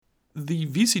The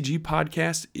VCG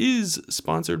podcast is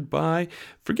sponsored by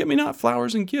Forget Me Not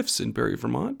Flowers and Gifts in Barrie,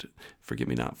 Vermont. Forget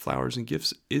Me Not Flowers and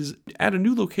Gifts is at a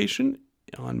new location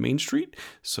on Main Street,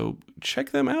 so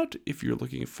check them out if you're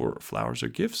looking for flowers or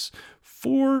gifts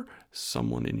for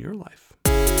someone in your life.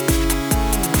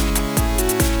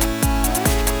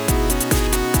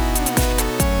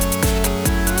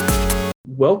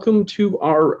 Welcome to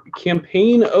our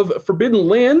campaign of Forbidden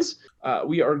Lands.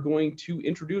 We are going to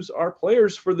introduce our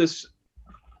players for this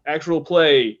actual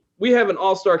play. We have an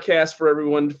all-star cast for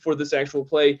everyone for this actual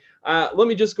play. Let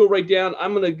me just go right down.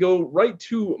 I'm going to go right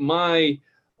to my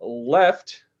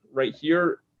left, right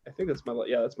here. I think that's my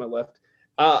left. Yeah, that's my left.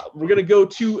 We're going to go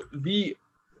to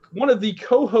one of the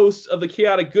co-hosts of the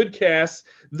Chaotic Good Cast,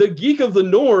 the Geek of the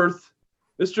North,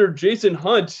 Mr. Jason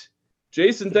Hunt.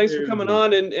 Jason, thanks for coming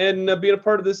on and being a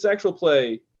part of this actual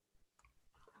play.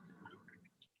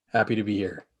 Happy to be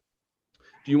here.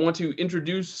 Do you want to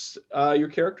introduce your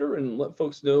character and let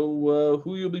folks know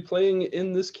who you'll be playing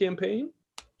in this campaign?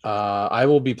 I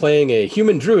will be playing a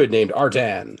human druid named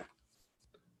Artan.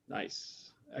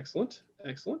 Nice. Excellent.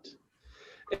 Excellent.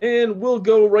 And we'll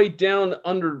go right down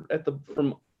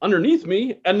from underneath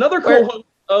me, another co-host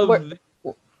of...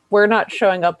 We're not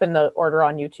showing up in the order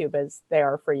on YouTube as they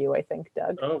are for you, I think,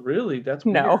 Doug. Oh, really? That's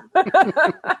weird. No.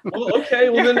 Well, okay.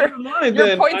 Well, then never mind.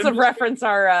 Your points of reference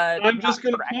are. I'm just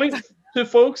going to point to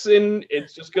folks, and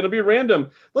it's just going to be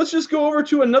random. Let's just go over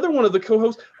to another one of the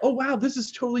co-hosts. Oh, wow, this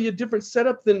is totally a different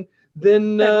setup than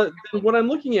what I'm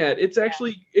looking at. It's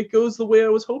actually it goes the way I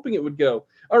was hoping it would go.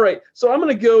 All right, so I'm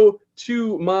going to go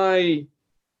to my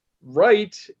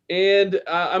right, and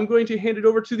I'm going to hand it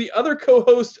over to the other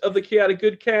co-host of the Chaotic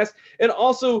Good Cast, and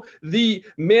also the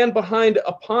man behind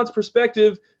A Pawn's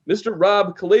Perspective, Mr.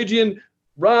 Rob Kalajian.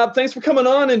 Rob, thanks for coming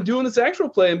on and doing this actual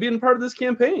play and being part of this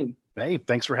campaign. Hey,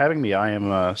 thanks for having me. I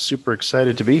am super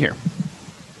excited to be here.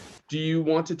 Do you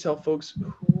want to tell folks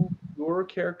who your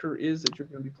character is that you're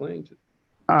going to be playing to?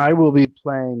 I will be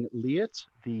playing Liet,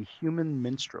 the human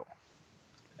minstrel.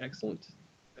 Excellent.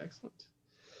 Excellent.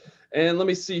 And let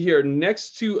me see here.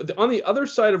 On the other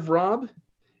side of Rob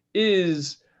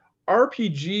is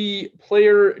RPG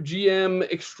player, GM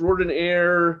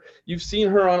extraordinaire. You've seen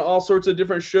her on all sorts of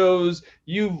different shows.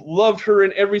 You've loved her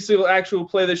in every single actual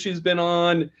play that she's been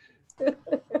on.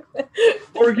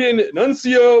 Morgan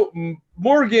Nuncio.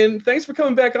 Morgan, thanks for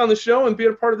coming back on the show and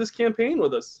being a part of this campaign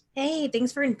with us. Hey,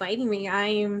 thanks for inviting me.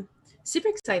 I'm super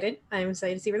excited. I'm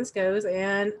excited to see where this goes.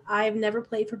 And I've never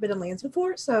played Forbidden Lands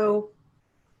before, so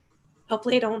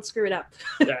hopefully I don't screw it up.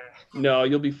 No,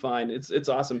 you'll be fine. It's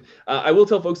awesome. I will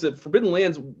tell folks that Forbidden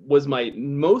Lands was my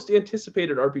most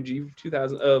anticipated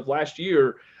RPG of last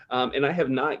year, and I have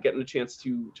not gotten a chance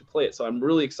to play it. So I'm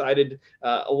really excited,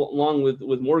 along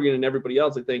with Morgan and everybody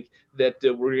else. I think that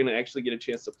we're going to actually get a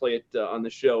chance to play it on the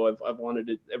show. I've wanted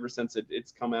it ever since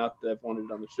it's come out. I've wanted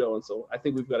it on the show, and so I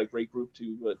think we've got a great group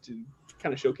to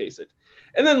kind of showcase it.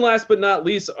 And then last but not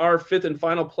least, our fifth and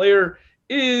final player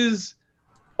is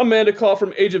Amanda Call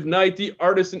from Age of Night, the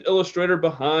artist and illustrator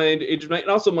behind Age of Night, and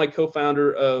also my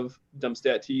co-founder of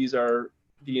Dumpstat Tees, our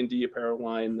D&D apparel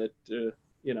line that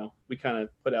we kind of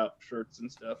put out shirts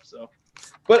and stuff. So,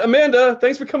 but Amanda,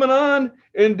 thanks for coming on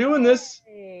and doing this.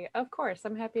 Hey, of course,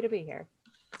 I'm happy to be here.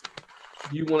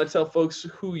 Do you want to tell folks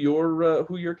who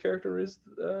your character is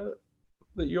that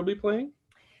you'll be playing?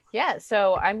 Yeah,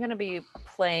 so I'm going to be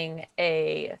playing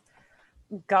a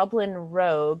goblin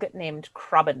rogue named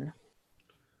Krabben.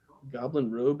 Goblin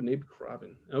rogue named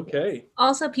Krabben. Okay.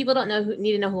 Also, people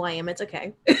need to know who I am. It's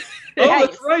okay. Oh,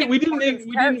 that's right. We didn't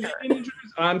introduce.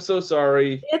 I'm so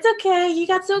sorry. It's okay. You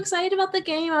got so excited about the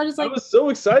game. I was so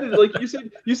excited. Like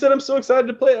you said I'm so excited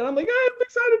to play it. And I'm like, I'm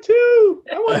excited too.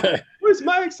 Where's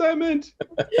my excitement?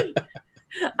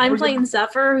 I'm playing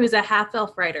Zephyr, who's a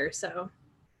half-elf writer. So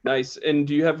nice. And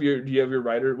do you have your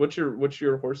writer? What's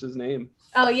your horse's name?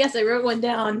 Oh yes, I wrote one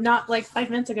down not like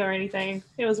 5 minutes ago or anything.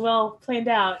 It was well planned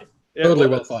out. Yeah, totally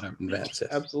well thought out in advance.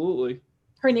 Yes. Absolutely.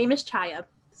 Her name is Chaya.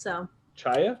 So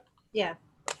Chaya? Yeah.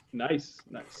 Nice.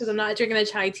 Because I'm not drinking a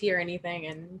chai tea or anything,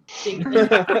 and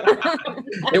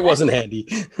it wasn't handy.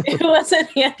 It wasn't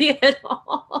handy at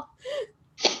all.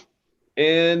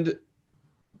 And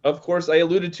of course, I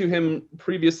alluded to him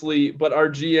previously, but our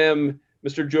GM,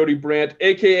 Mr. Jody Brandt,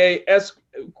 aka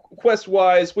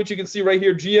Questwise, which you can see right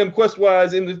here, GM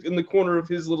Questwise in the corner of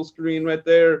his little screen right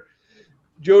there.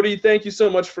 Jody, thank you so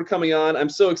much for coming on. I'm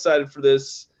so excited for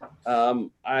this.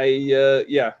 I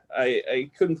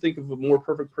couldn't think of a more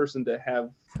perfect person to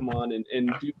have come on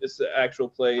and do this actual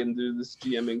play and do this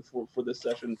GMing for this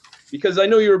session, because I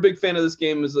know you're a big fan of this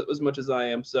game as much as I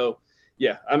am. So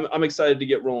yeah, I'm excited to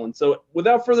get rolling. So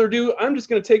without further ado, I'm just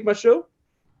going to take my show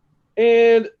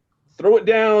and throw it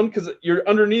down because you're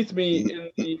underneath me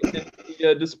in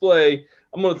the display.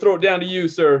 I'm going to throw it down to you,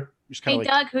 sir. Just Hey, kind of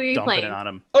Doug, who are you dumping playing? it on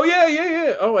him. Oh,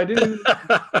 yeah. Oh, I didn't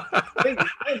even.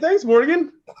 Thanks,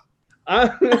 Morgan.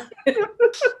 I'm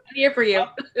here for you.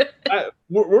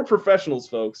 We're professionals,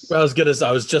 folks. Well, I'm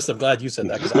glad you said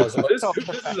that because I was This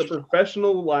is a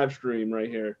professional live stream right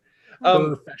here.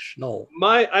 professional.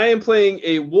 I am playing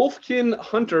a Wolfkin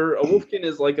hunter. A Wolfkin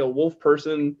is like a wolf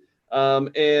person.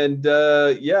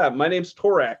 Yeah, my name's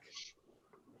Torak.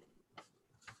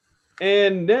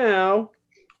 And now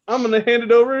I'm going to hand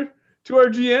it over to our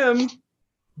GM,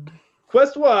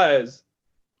 Questwise.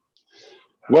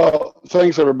 Well,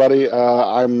 thanks everybody.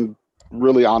 I'm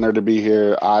really honored to be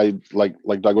here. I like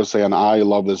Doug was saying, I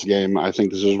love this game. I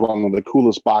think this is one of the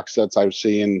coolest box sets I've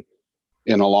seen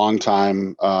in a long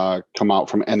time come out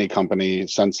from any company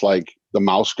since like the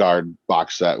Mouse Guard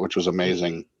box set, which was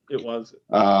amazing. It was.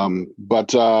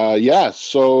 Yeah,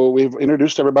 so we've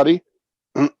introduced everybody.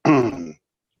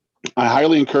 I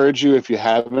highly encourage you, if you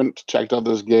haven't checked out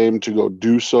this game, to go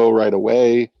do so right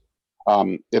away.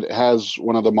 It has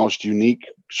one of the most unique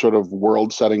sort of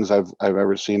world settings I've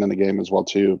ever seen in the game as well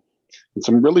too, and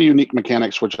some really unique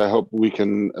mechanics, which I hope we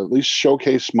can at least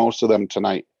showcase most of them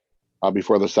tonight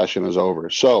before the session is over.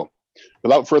 So,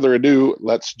 without further ado,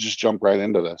 let's just jump right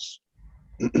into this.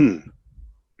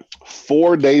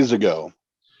 4 days ago,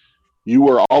 you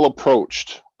were all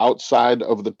approached outside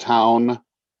of the town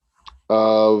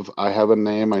of, I have a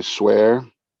name, I swear.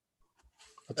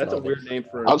 That's a weird name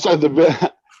for outside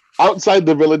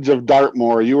the village of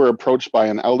Dartmoor. You were approached by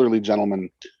an elderly gentleman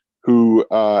who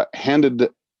handed,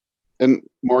 and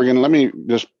Morgan, let me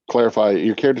just clarify,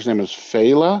 your character's name is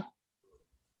Phaela?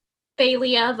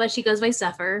 Phalia, but she goes by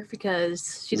Zephyr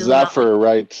because she doesn't. Zephyr,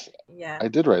 right. Yeah. I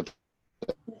did write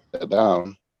that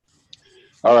down.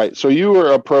 All right, so you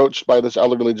were approached by this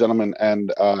elderly gentleman,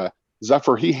 and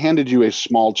Zephyr, he handed you a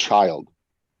small child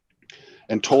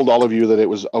and told all of you that it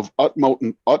was of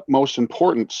utmost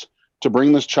importance to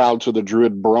bring this child to the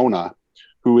druid Brona,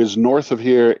 who is north of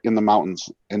here in the mountains.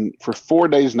 And for 4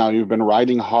 days now, you've been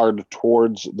riding hard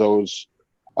towards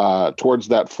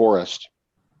that forest.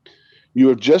 You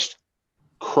have just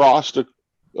crossed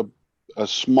a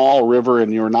small river,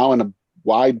 and you're now in a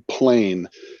wide plain,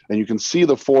 and you can see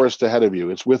the forest ahead of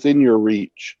you. It's within your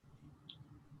reach.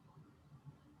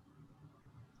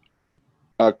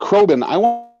 Krobin, I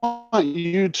want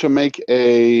you to make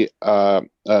a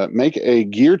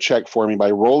gear check for me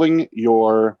by rolling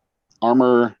your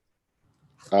armor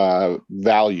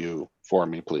value for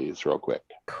me, please, real quick.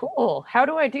 Cool. How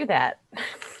do I do that?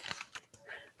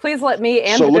 Please let me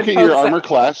and So the look good at your folks armor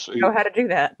class. know how to do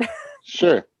that.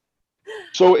 Sure.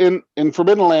 So in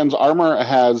Forbidden Lands, armor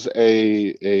has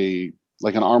an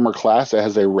armor class. It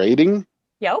has a rating.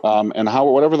 Yep. And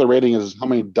whatever the rating is how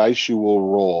many dice you will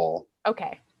roll.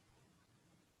 Okay.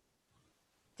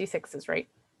 D6s, right?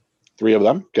 3 of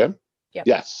them. Okay. Yep.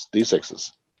 Yes,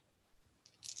 D6s.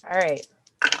 All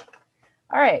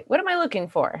right. What am I looking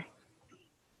for?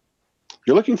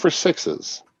 You're looking for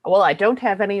 6s. Well, I don't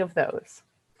have any of those.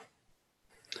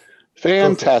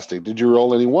 Fantastic. Did you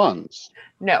roll any 1s?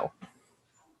 No.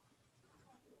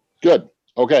 Good.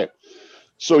 Okay.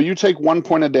 So you take 1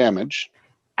 point of damage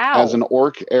Ow. as an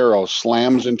orc arrow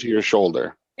slams into your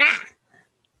shoulder. Ah.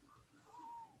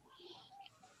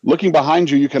 Looking behind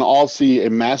you, you can all see a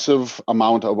massive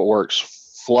amount of orcs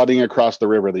flooding across the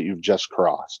river that you've just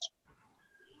crossed.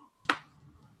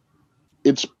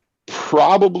 It's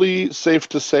probably safe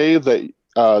to say that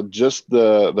just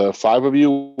the 5 of you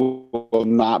will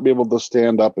not be able to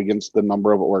stand up against the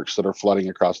number of orcs that are flooding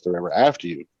across the river after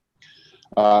you.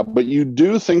 But you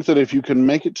do think that if you can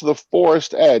make it to the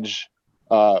forest edge,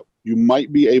 you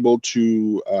might be able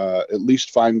to at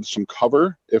least find some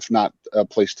cover, if not a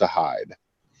place to hide.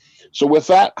 So with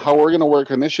that, how we're going to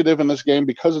work initiative in this game,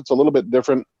 because it's a little bit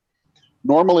different.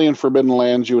 Normally in Forbidden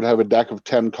Lands, you would have a deck of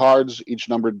 10 cards, each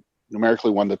numbered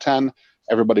numerically 1 to 10.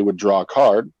 Everybody would draw a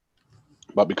card.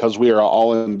 But because we are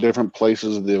all in different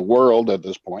places of the world at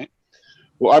this point,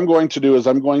 what I'm going to do is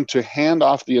I'm going to hand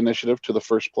off the initiative to the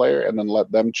first player and then let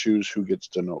them choose who gets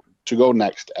to go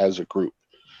next as a group.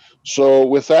 So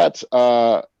with that,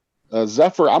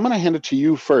 Zephyr, I'm going to hand it to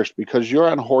you first because you're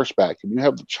on horseback and you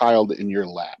have the child in your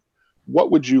lap.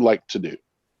 What would you like to do?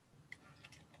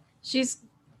 She's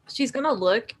gonna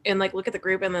look at the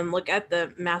group and then look at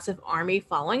the massive army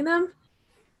following them,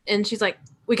 and she's like,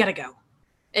 "We gotta go,"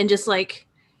 and just like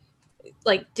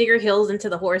dig her heels into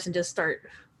the horse and just start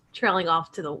trailing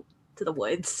off to the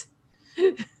woods.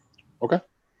 Okay.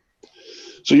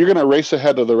 So you're going to race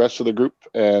ahead of the rest of the group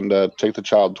and take the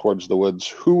child towards the woods.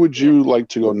 Who would you like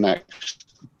to go next?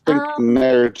 Think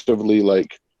narratively,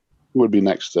 like who would be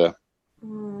next to?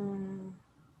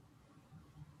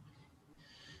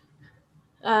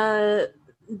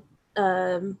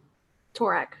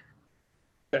 Torak.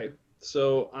 Okay,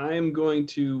 so I'm going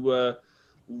to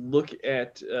look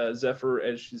at Zephyr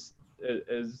as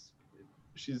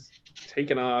she's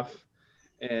taken off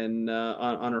and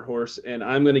on her horse, and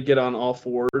I'm going to get on all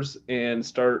fours and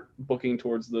start booking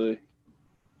towards the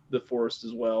forest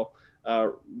as well,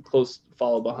 close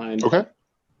follow behind. Okay.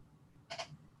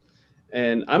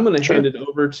 And I'm going to hand it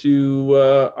over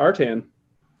to Artan.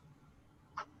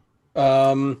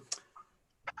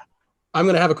 I'm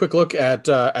going to have a quick look at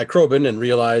Krobin and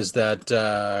realize that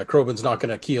Krobin's not going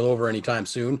to keel over anytime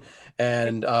soon.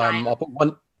 And I'll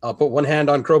put one hand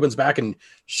on Krobin's back and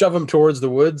shove him towards the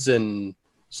woods and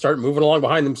start moving along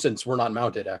behind them, since we're not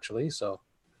mounted, actually. So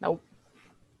Nope.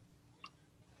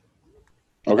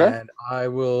 Okay. And I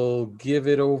will give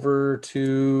it over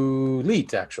to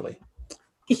Leet, actually.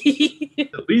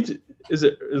 Leet, is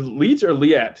Leet or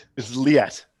Liat? It's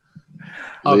Liat.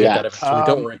 I'll get that eventually.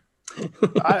 Don't worry.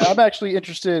 I'm actually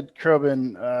interested,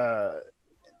 Krobin,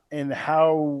 in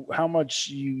how much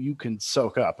you can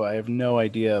soak up. I have no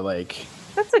idea. Like,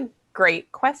 That's a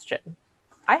great question.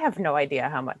 I have no idea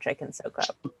how much I can soak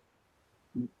up.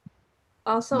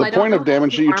 Also, The I don't point know of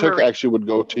damage that you took armor- actually would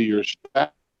go to your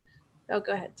stat. Oh,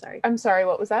 go ahead. Sorry. I'm sorry,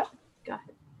 what was that? Go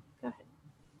ahead.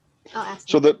 I'll ask.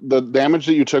 So the damage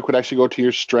that you took would actually go to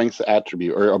your strength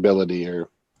attribute or ability, or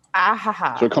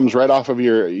so it comes right off of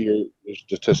your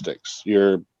statistics,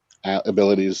 your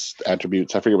abilities,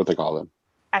 attributes. I forget what they call them.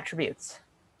 Attributes.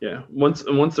 Yeah. Once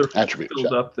they're Attributes,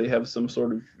 filled yeah. up, they have some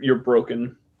sort of you're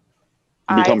broken.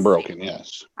 You become I see. broken,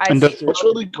 yes. I and see. does it, What's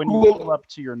really when you cool- pull up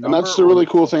to your And number, that's the or- really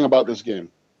cool thing about this game.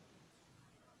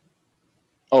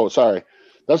 Oh, sorry.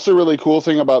 That's the really cool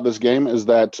thing about this game is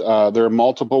that there are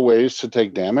multiple ways to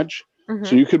take damage. Mhm.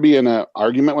 So you could be in an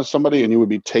argument with somebody and you would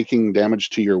be taking damage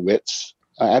to your wits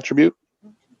attribute.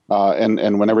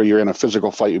 And whenever you're in a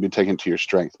physical fight, you'd be taking to your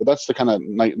strength. But that's the kind of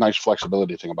nice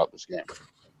flexibility thing about this game.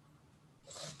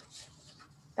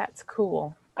 That's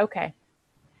cool. Okay.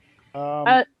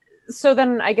 Um, So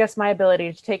then I guess my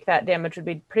ability to take that damage would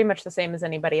be pretty much the same as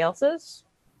anybody else's.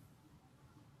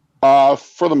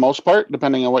 For the most part,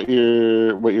 depending on what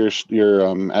your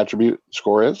attribute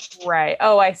score is. Right.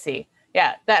 Oh, I see.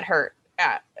 Yeah, that hurt.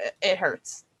 Yeah, it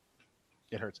hurts.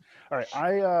 it hurts. All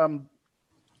right,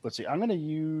 let's see. I'm going to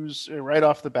use right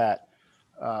off the bat.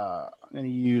 I'm going to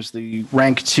use the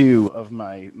rank 2 of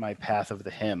my Path of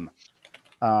the Hymn.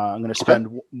 I'm going to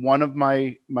spend one of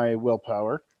my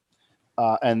willpower,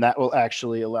 and that will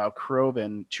actually allow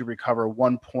Krobin to recover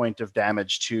 1 point of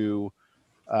damage to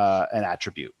an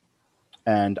attribute.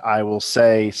 And I will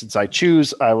say, since I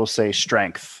choose, I will say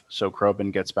strength. So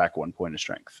Krobin gets back 1 point of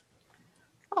strength.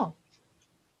 Oh,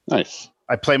 Nice.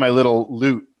 I play my little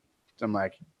lute. I'm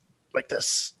like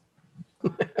this.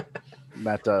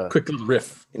 That Quick little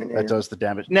riff. that does the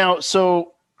damage. Now,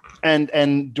 so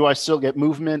and do I still get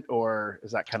movement, or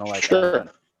is that kind of like Sure.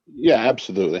 Yeah,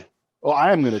 absolutely. Well,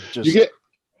 I am gonna just You get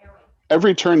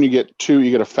every turn you get 2.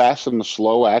 You get a fast and a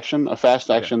slow action. A fast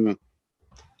action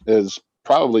is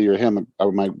probably your hymn.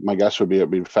 My guess would be it'd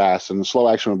be fast, and the slow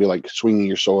action would be like swinging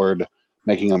your sword,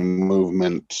 making a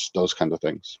movement, those kind of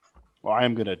things. well, I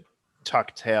am gonna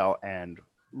tuck tail and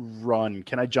run.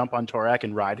 Can I jump on Torak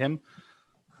and ride him?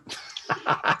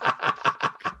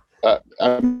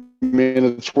 I mean,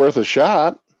 it's worth a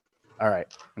shot. All right,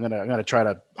 I'm gonna try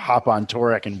to hop on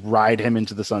Torak and ride him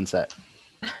into the sunset.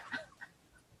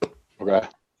 Okay.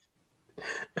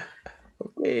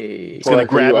 Hey. He's gonna Are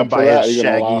grab you him up for by that? his Are you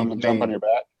gonna allow shaggy him to jump on mane. your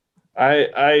back?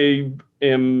 I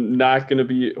am not going to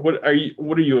be. What are you?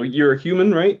 You're a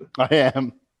human, right? I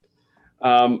am.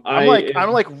 I'm I'm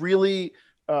like really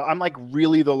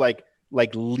the like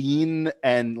lean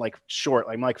and like short.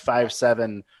 I'm like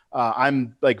 5'7".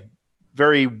 I'm like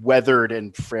very weathered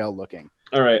and frail looking.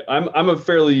 All right, I'm a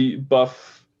fairly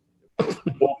buff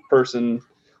person,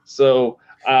 so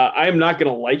I'm not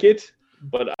gonna like it,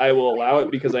 but I will allow it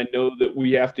because I know that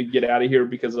we have to get out of here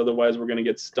because otherwise we're gonna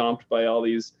get stomped by all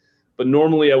these. But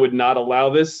normally I would not allow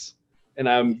this, and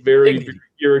I'm very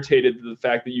irritated at the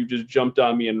fact that you just jumped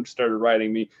on me and started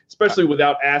riding me, especially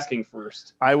without asking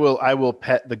first. I will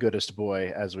pet the goodest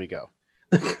boy as we go.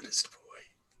 Goodest boy.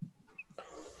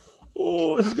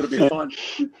 Oh, this is gonna be fun.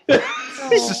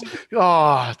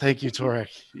 Oh, thank you, Torak.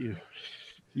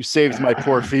 You saved my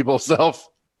poor feeble self.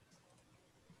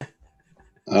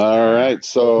 All right.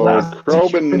 So,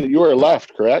 Krobin, you are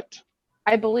left, correct?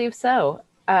 I believe so.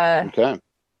 Okay.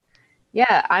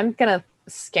 Yeah, I'm gonna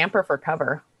scamper for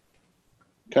cover.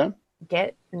 Okay.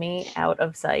 Get me out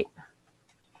of sight.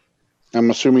 I'm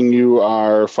assuming you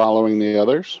are following the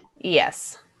others.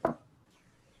 Yes.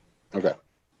 Okay.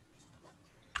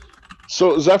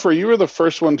 So, Zephyr, you were the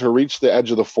first one to reach the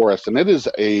edge of the forest, and it is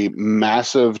a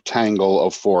massive tangle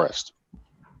of forest.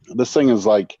 This thing is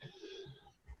like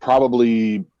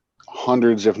probably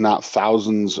hundreds, if not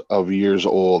thousands of years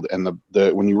old. And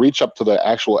the when you reach up to the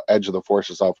actual edge of the forest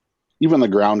itself, even the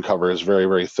ground cover is very,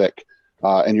 very thick.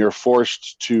 And you're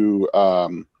forced to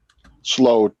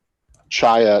slow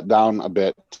Chaya down a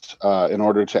bit in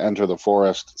order to enter the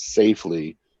forest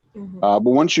safely. But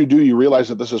once you do, you realize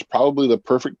that this is probably the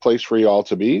perfect place for you all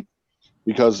to be,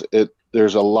 because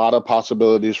there's a lot of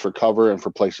possibilities for cover and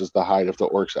for places to hide if the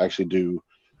orcs actually do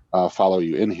follow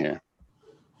you in here.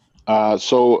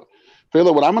 So,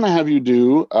 Fela, what I'm going to have you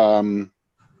do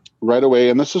right away,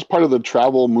 and this is part of the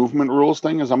travel movement rules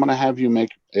thing, is I'm going to have you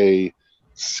make a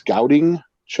scouting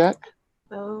check.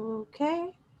 Okay.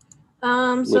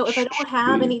 So if I Which don't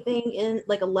have be- anything in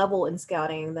like a level in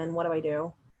scouting, then what do I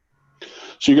do?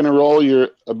 So you're going to roll your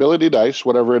ability dice,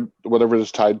 whatever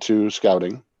is tied to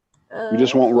scouting. You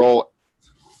just won't roll.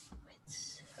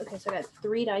 Okay, so I got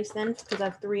 3 dice then because I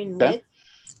have 3 in Okay. wit.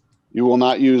 You will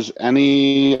not use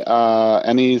any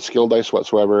skill dice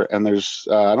whatsoever, and there's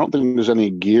I don't think there's any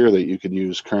gear that you could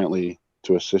use currently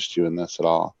to assist you in this at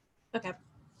all. Okay.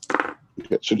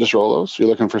 Okay, so just roll those. You're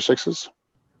looking for 6s?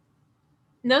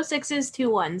 No 6s, 2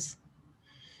 1s.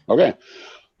 Okay,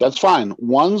 that's fine.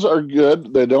 1s are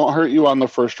good. They don't hurt you on the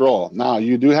first roll. Now,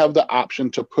 you do have the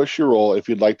option to push your roll if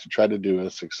you'd like to try to do a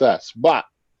success, but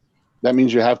that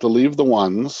means you have to leave the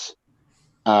 1s,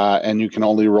 and you can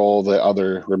only roll the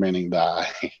other remaining die.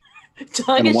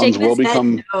 John And is ones shaking will his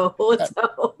become- head no.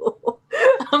 So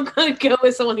I'm going to go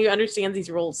with someone who understands these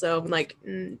rules. So I'm like,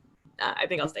 I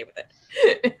think I'll stay with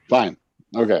it. Fine.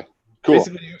 Okay, cool.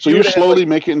 Basically, So you would have, slowly like-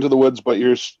 make it into the woods, but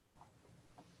you're...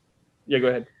 Yeah, go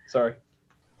ahead. Sorry.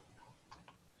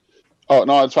 Oh,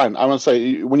 no, it's fine. I'm going to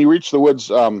say, when you reach the woods,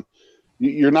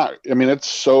 you're not... I mean, it's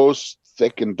so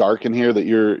thick and dark in here that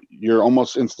you're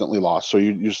almost instantly lost. So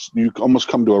you almost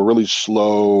come to a really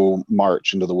slow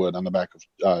march into the wood on the back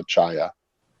of Chaya.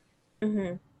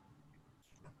 Mm-hmm.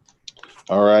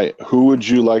 All right. Who would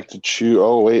you like to choose?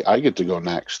 Oh, wait, I get to go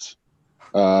next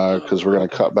because we're going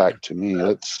to cut back to me.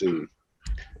 Let's see.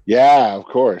 Yeah, of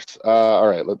course. All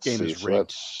right, let's Game see. is So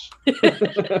rigged.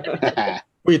 let's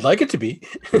We'd like it to be.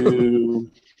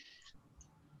 2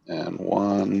 and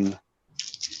 1.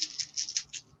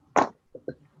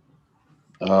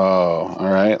 Oh, all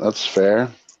right. That's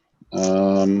fair.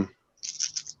 Okay.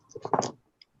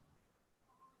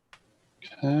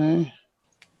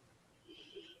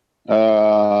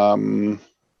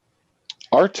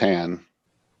 Artan,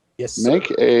 Yes. Sir.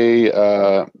 make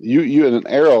a you an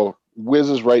arrow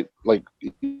whizzes right, like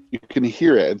you can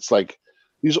hear it. It's like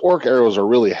these orc arrows are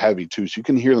really heavy too, so you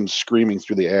can hear them screaming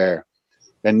through the air,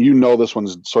 and you know this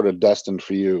one's sort of destined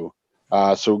for you.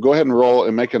 So go ahead and roll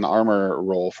and make an armor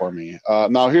roll for me.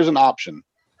 Now here's an option.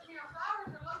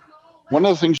 One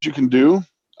of the things you can do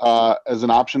as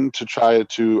an option to try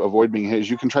to avoid being hit is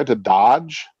you can try to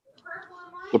dodge.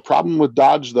 The problem with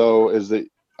dodge, though, is that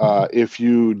if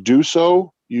you do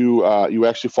so, you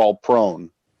actually fall prone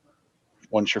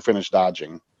once you're finished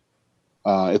dodging.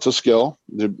 It's a skill.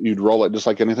 You'd roll it just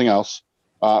like anything else.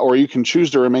 Or you can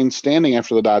choose to remain standing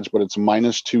after the dodge, but it's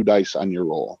 -2 dice on your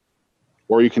roll.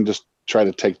 Or you can just try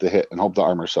to take the hit and hope the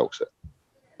armor soaks it.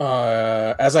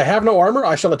 As I have no armor,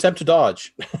 I shall attempt to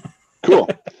dodge. Cool.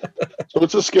 So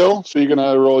it's a skill. So you're going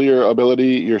to roll your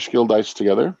ability, your skill dice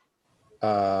together.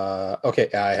 Okay,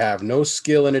 I have no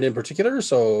skill in it in particular,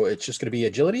 so it's just going to be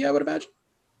agility, I would imagine.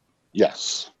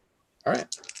 Yes. All right.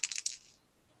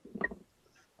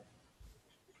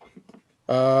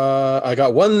 I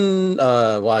got one.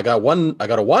 I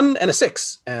got a 1 and a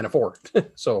 6 and a 4.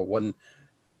 So one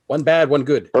bad, one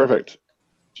good. Perfect.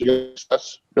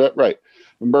 That's right.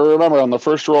 But remember, on the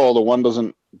first roll, the 1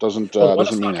 doesn't One mean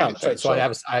does not anything. count. Right, so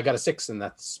I got a 6, and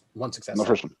that's one success. On the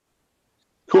first one.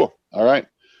 Cool. All right.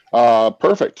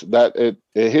 Perfect. That it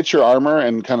hits your armor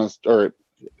and kind of, or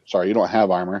sorry, you don't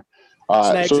have armor.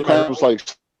 Snags So it kind of like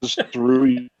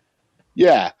through.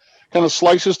 Yeah, kind of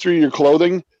slices through your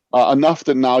clothing enough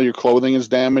that now your clothing is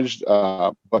damaged,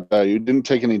 but you didn't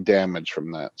take any damage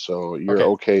from that, so you're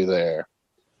okay there.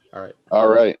 All right. All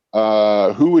right.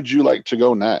 Who would you like to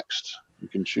go next? You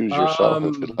can choose yourself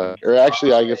if you'd like. Or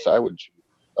actually, I guess I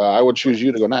would choose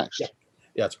you to go next.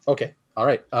 Yeah. It's okay. All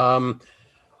right. I'm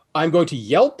going to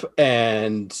yelp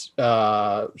and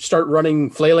start running,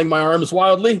 flailing my arms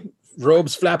wildly,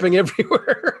 robes flapping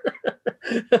everywhere.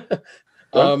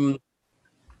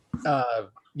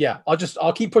 Yeah,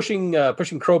 I'll keep pushing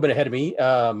Krobin ahead of me.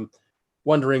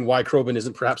 Wondering why Krobin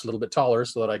isn't perhaps a little bit taller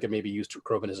so that I can maybe use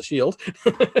Krobin as a shield.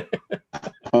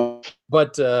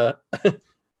 But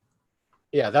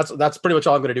yeah, that's pretty much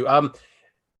all I'm going to do.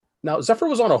 Now Zephyr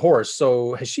was on a horse,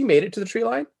 so has she made it to the tree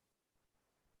line?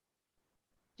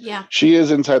 Yeah. She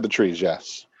is inside the trees,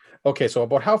 yes. Okay, so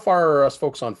about how far are us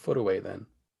folks on foot away then?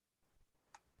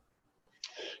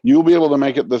 You'll be able to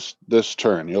make it this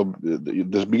turn.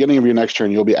 The beginning of your next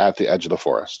turn, you'll be at the edge of the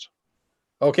forest.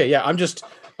 Okay, yeah, I'm just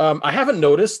I haven't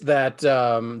noticed that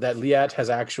that Liat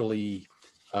has actually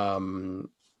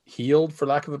healed, for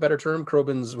lack of a better term,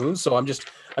 Krobin's wounds. So I'm just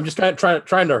trying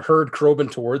to herd Krobin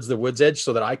towards the wood's edge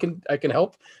so that I can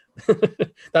help.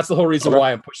 That's the whole reason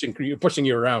why I'm pushing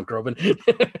you around, Krobin.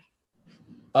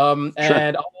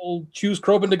 And I'll choose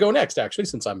Krobin to go next, actually,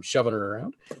 since I'm shoving her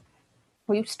around.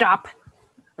 Will you stop?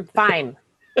 I'm fine.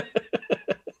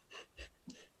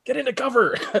 Get into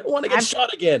cover. I don't want to get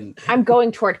shot again. I'm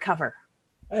going toward cover.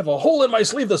 I have a hole in my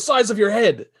sleeve the size of your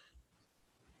head.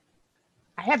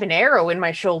 I have an arrow in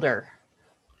my shoulder.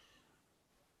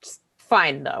 It's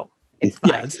fine, though. It's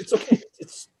fine. Yeah, it's okay.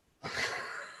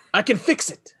 I can fix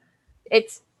it.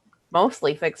 It's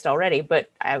mostly fixed already, but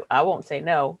I won't say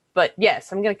no. But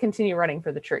yes, I'm going to continue running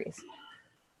for the trees.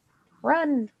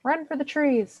 Run for the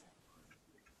trees.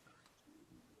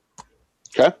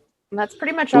 Okay. And that's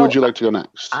pretty much Who all. would you like to go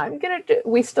next? I'm going to do.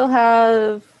 We still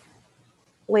have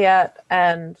Liat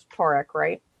and Torek,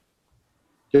 right?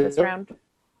 This round?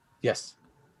 Yes.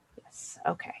 Yes.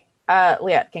 Okay.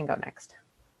 Liat can go next.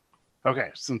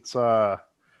 Okay, since so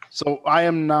I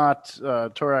am not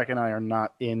Torak and I are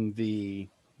not in the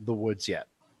woods yet.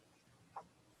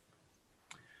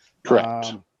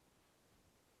 Correct.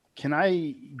 Can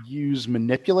I use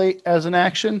manipulate as an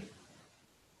action?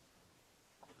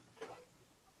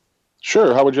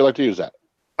 Sure. How would you like to use that?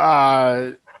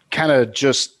 Kind of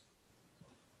just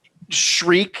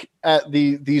shriek at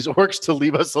these orcs to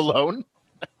leave us alone.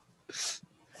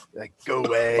 Like, go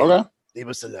away. Okay. Leave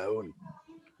us alone.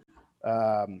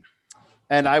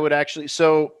 And I would actually,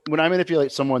 so when I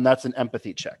manipulate someone, that's an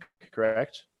empathy check,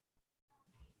 correct?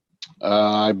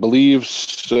 I believe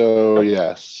so,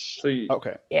 yes. So you,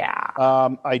 Okay. Yeah.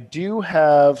 I do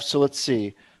have, so let's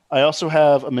see. I also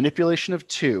have a manipulation of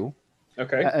 2.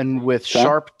 okay. And with Okay.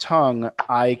 sharp tongue,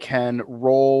 I can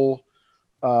roll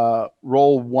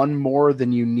one more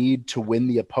than you need to win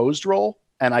the opposed roll,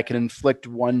 and I can inflict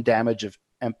 1 damage of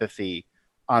empathy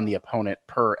on the opponent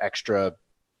per extra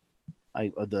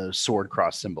the sword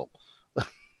cross symbol.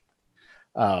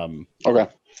 Okay.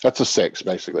 That's a 6,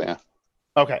 basically, yeah.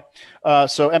 Okay.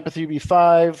 So empathy would be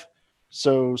 5,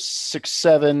 so 6,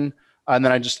 7, and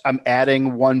then I'm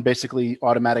adding 1 basically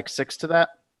automatic 6 to that.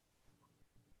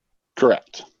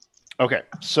 Correct. Okay,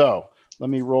 so let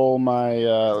me roll my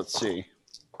let's see.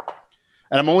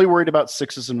 And I'm only worried about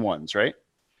 6s and 1s, right?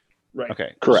 Right.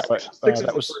 Okay. Correct. So, 6 is that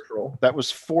the was first roll. that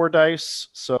was 4 dice,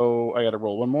 so I got to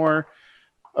roll 1 more.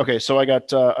 Okay, so I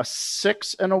got a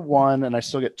 6 and a 1, and I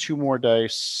still get 2 more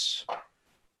dice,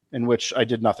 in which I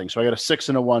did nothing. So I got a 6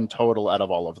 and a 1 total out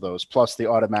of all of those, plus the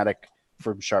automatic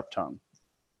from Sharp Tongue.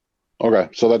 Okay.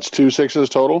 So that's 2 6s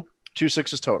total? 2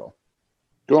 6s total.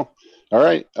 Cool. All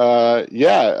right.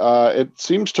 It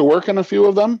seems to work in a few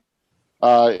of them.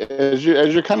 As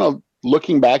you're kind of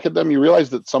looking back at them, you realize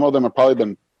that some of them have probably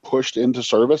been pushed into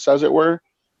service, as it were.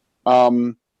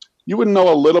 You would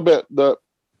know a little bit that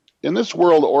in this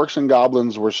world, orcs and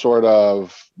goblins were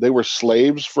they were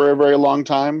slaves for a very long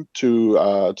time to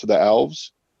the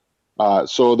elves.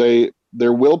 So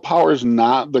their willpower is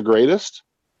not the greatest.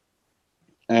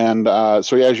 And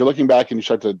so yeah, as you're looking back and you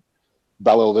start to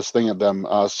bellow this thing at them,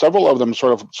 several of them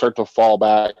sort of start to fall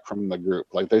back from the group,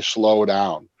 like they slow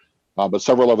down. But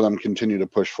several of them continue to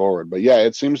push forward. But yeah,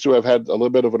 it seems to have had a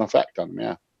little bit of an effect on them.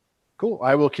 Yeah. Cool.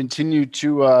 I will continue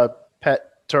to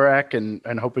pet Torak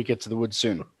and hope we get to the woods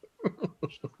soon.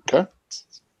 Okay.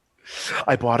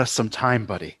 I bought us some time,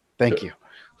 buddy. Thank you.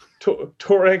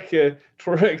 Torek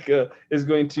is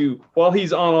going to, while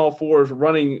he's on all fours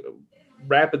running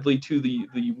rapidly to the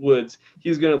woods,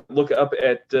 he's going to look up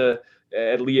at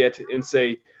Liet and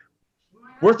say,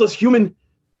 "Worthless human,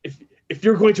 if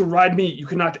you're going to ride me, you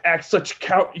cannot act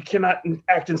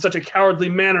in such a cowardly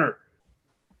manner.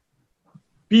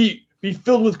 Be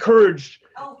filled with courage.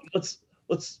 Let's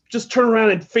just turn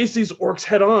around and face these orcs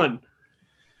head on."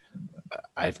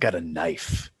 I've got a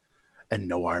knife and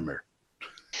no armor.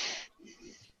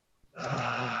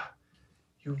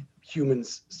 You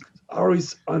humans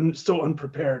always so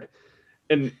unprepared.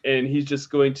 And he's just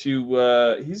going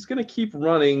to keep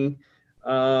running.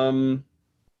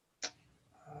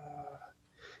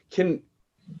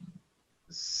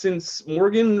 since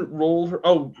Morgan rolled her,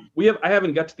 I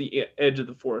haven't got to the edge of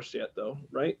the forest yet though,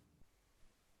 right?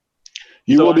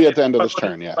 You So will be at the end of this if I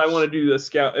wanna- turn, yes. If I want to do the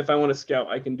scout, if I want to scout,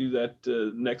 I can do that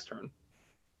next turn.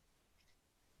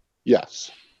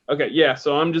 Yes. Okay, yeah.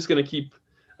 So I'm just gonna keep.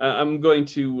 I'm going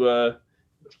to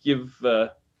give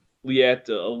Liette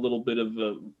a little bit of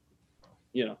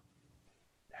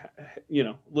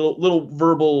little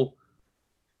verbal,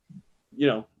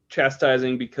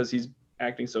 chastising because he's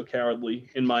acting so cowardly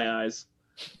in my eyes,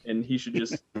 and he should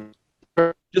just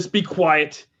be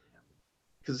quiet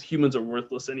because humans are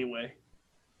worthless anyway.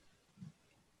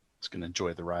 It's gonna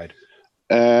enjoy the ride.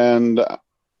 And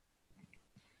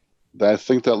I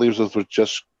think that leaves us with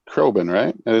just Krobin,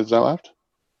 right? Is that left?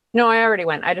 No, I already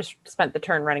went. I just spent the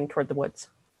turn running toward the woods.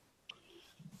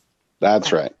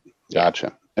 That's right.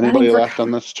 Gotcha. Anybody left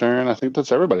on this turn? I think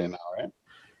that's everybody now, right?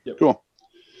 Yep.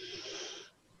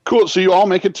 Cool. So you all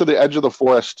make it to the edge of the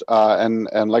forest, and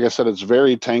like I said, it's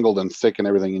very tangled and thick and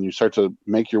everything, and you start to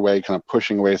make your way, kind of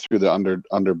pushing away through the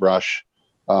underbrush.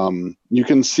 You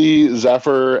can see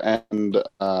Zephyr and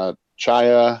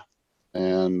Chaya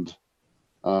and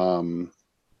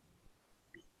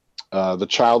the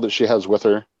child that she has with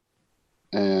her,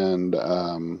 and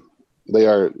they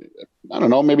are, I don't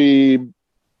know, maybe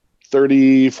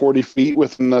 30, 40 feet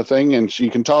within the thing, and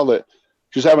you can tell that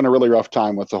she's having a really rough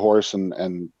time with the horse and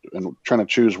trying to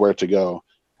choose where to go.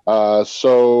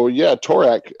 So yeah,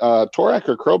 Torak or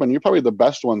Krobin, you're probably the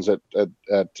best ones at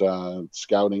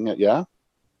scouting it. Yeah.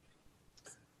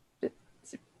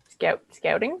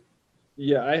 Scouting.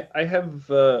 Yeah, I have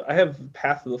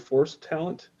Path of the Forest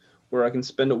talent where I can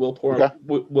spend a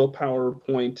willpower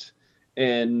point,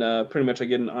 and pretty much I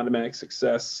get an automatic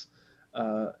success,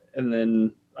 and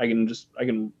then I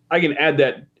can add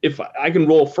that if I can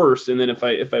roll first, and then if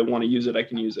I want to use it, I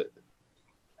can use it.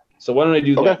 So why don't I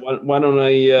do that? Why don't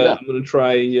I? I'm going to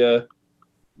try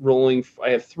rolling. I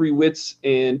have 3 wits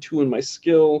and 2 in my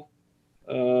skill.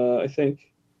 I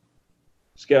think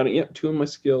scouting. Yep, 2 in my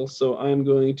skill. So I'm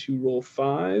going to roll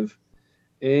 5,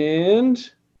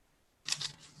 and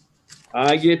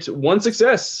I get 1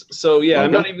 success. So yeah,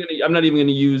 I'm not even going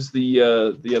to use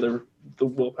the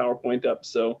willpower point up.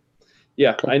 So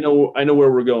yeah, I know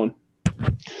where we're going.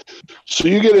 So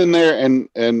you get in there, and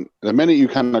the minute you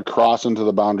kind of cross into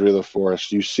the boundary of the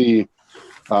forest, you see,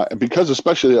 because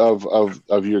especially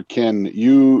of your kin,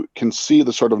 you can see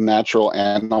the sort of natural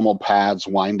animal paths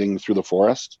winding through the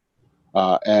forest,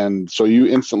 and so you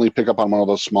instantly pick up on one of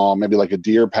those small, maybe like a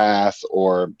deer path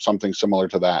or something similar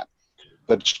to that.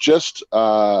 That's just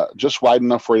wide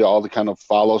enough for you all to kind of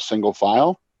follow single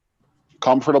file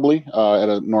comfortably at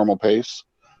a normal pace.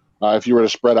 If you were to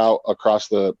spread out across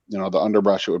the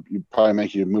underbrush, it would probably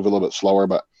make you move a little bit slower.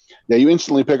 But yeah, you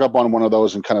instantly pick up on one of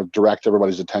those and kind of direct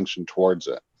everybody's attention towards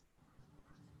it.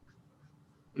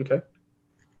 Okay.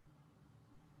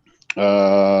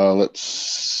 Let's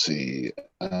see.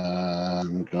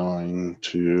 I'm going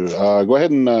to go ahead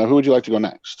and who would you like to go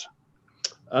next?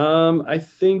 I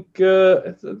think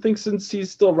since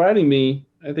he's still riding me,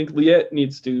 I think Liette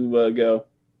needs to go.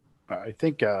 I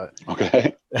think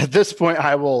Okay. at this point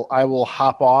I will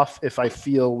hop off if I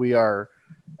feel we are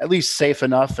at least safe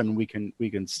enough and we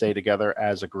can stay together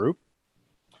as a group.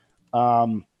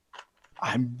 I'm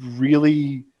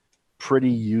really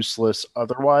pretty useless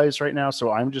otherwise right now, so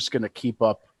I'm just going to keep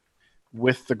up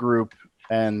with the group,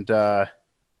 and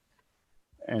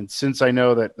since I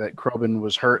know that Krobin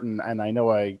was hurt and I know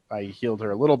I healed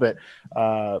her a little bit,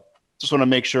 just want to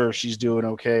make sure she's doing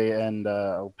okay, and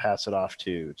I'll pass it off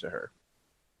to her.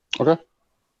 Okay.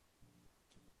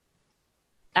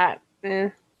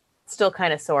 Still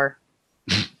kind of sore.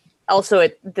 Also,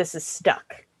 this is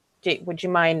stuck. Would you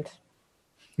mind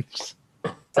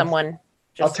someone?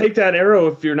 I'll take that arrow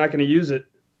if you're not going to use it.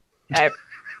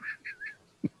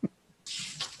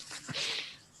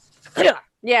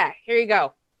 Yeah, here you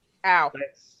go. Ow.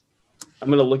 Thanks. I'm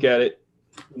going to look at it,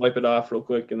 wipe it off real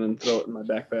quick, and then throw it in my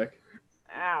backpack.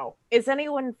 Ow. Is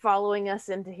anyone following us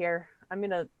into here? I'm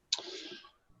going to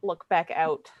look back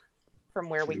out from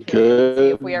where we came and see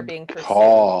if we are being pursued.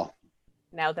 Call.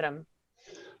 Now that I'm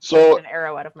so an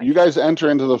arrow out of my you guys enter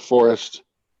into the forest.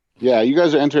 Yeah, you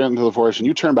guys are entering into the forest, and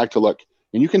you turn back to look,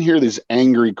 and you can hear these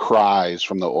angry cries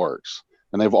from the orcs,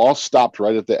 and they've all stopped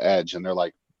right at the edge, and they're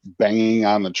like banging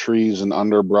on the trees and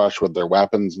underbrush with their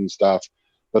weapons and stuff,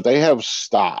 but they have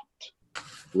stopped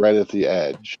right at the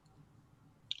edge.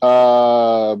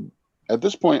 At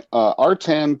this point,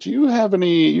 Artan, do you have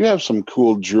any? You have some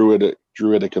cool druidic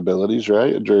abilities,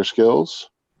 right? Your skills.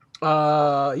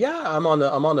 Yeah, I'm on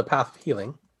the path of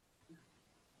healing.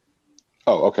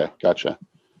 Oh, okay, gotcha.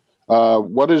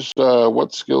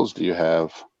 What skills do you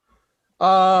have?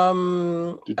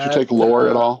 Did you take lore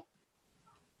at all?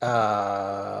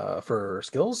 For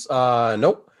skills?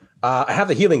 Nope. I have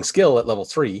the healing skill at level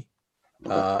 3.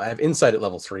 Okay. I have insight at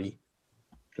level 3.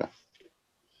 Okay.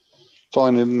 That's all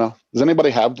I need to know. Does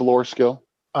anybody have the lore skill?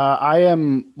 I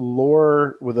am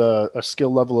lore with a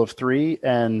skill level of 3,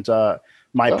 and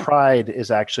my pride is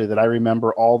actually that I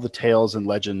remember all the tales and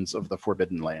legends of the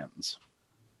Forbidden Lands.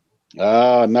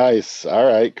 Ah, nice. All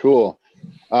right, cool.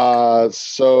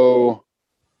 So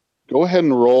go ahead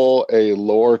and roll a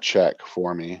lore check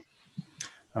for me.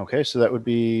 Okay, so that would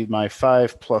be my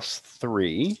 5 plus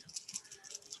 3.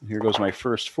 Here goes my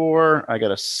first 4. I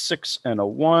got a 6 and a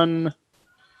 1.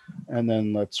 And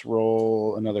then let's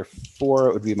roll another 4.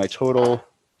 It would be my total.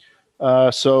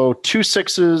 So 2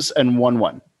 6s and 1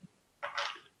 1.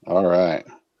 All right.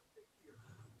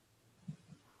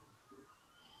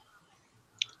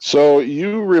 So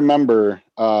you remember,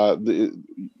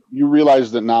 you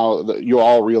realize that now that you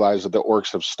all realize that the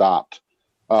orcs have stopped,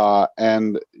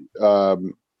 and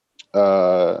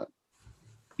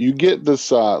you get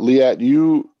this, Liat.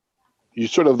 You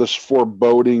sort of this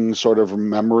foreboding sort of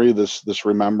memory, this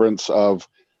remembrance of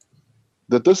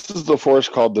that this is the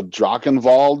forest called the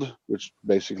Drakkenwald, which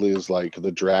basically is like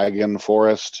the dragon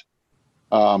forest.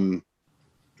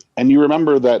 And you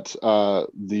remember that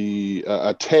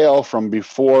a tale from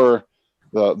before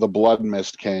the blood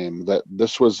mist came, that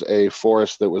this was a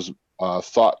forest that was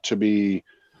thought to be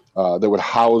that would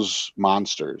house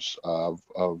monsters of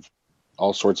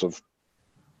all sorts of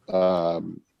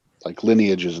like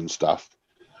lineages and stuff.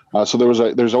 So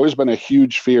there's always been a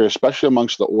huge fear, especially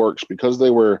amongst the orcs, because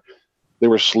they were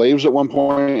slaves at one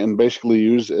point and basically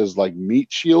used as like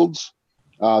meat shields.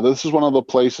 This is one of the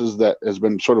places that has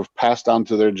been sort of passed down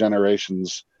to their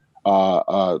generations,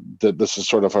 that this is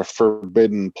sort of a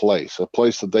forbidden place, a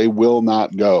place that they will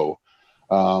not go.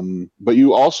 But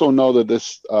you also know that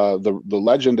this, the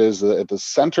legend is that at the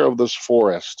center of this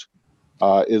forest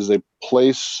is a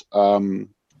place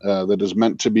that is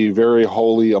meant to be very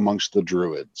holy amongst the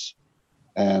druids.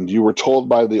 And you were told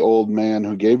by the old man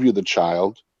who gave you the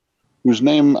child, whose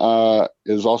name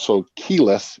is also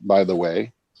Keyleth, by the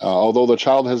way. Although the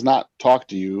child has not talked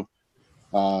to you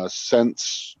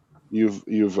since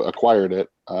you've acquired it,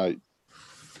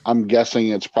 I'm guessing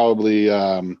it's probably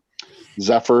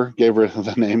Zephyr gave her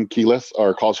the name Keyleth,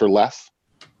 or calls her Leth.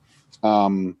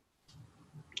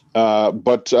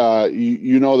 But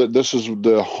you know that this is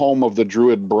the home of the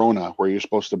druid Brona, where you're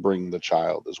supposed to bring the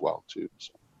child as well too.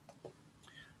 So.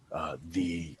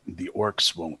 The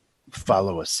orcs won't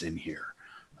follow us in here.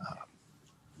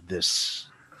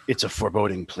 It's a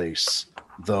foreboding place,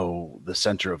 though the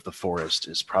center of the forest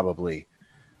is probably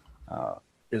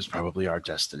our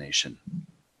destination.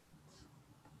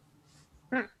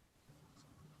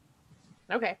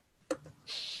 Okay.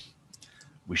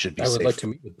 We should be I would safe like to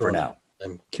meet with for Brona. now.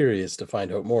 I'm curious to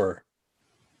find out more.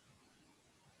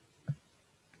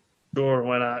 Sure,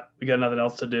 why not? We got nothing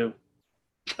else to do.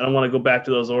 I don't want to go back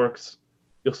to those orcs.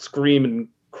 You'll scream and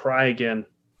cry again.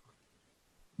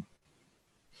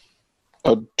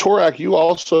 Torak, you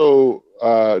also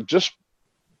just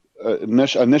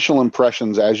initial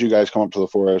impressions as you guys come up to the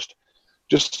forest,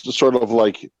 just sort of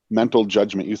like mental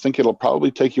judgment. You think it'll probably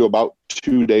take you about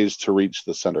 2 days to reach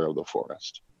the center of the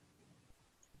forest.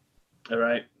 All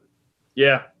right.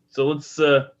 Yeah. So let's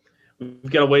we've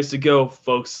got a ways to go,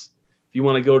 folks. If you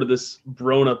want to go to this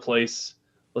Brona place,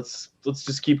 let's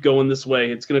just keep going this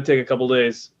way. It's going to take a couple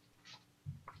days.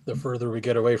 The further we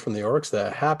get away from the orcs, the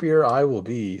happier I will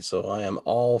be. So I am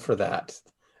all for that.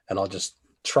 And I'll just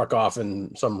truck off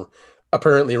in some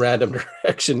apparently random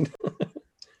direction.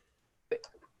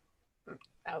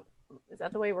 Is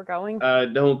that the way we're going?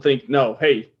 Don't think. No.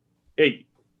 Hey.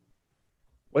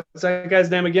 What's that guy's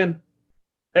name again?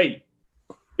 Hey,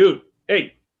 dude.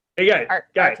 Hey, guy.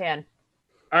 Artan.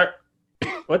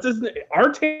 What's his name?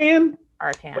 Artan?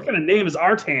 Artan. What kind of name is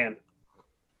Artan?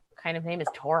 What kind of name is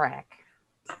Torak?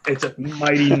 It's a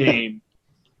mighty name.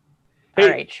 All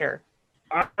right, sure.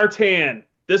 Artan,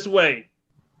 this way.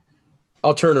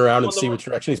 I'll turn around and see which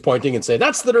direction he's pointing and say,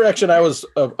 "That's the direction I was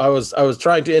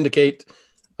trying to indicate.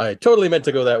 I totally meant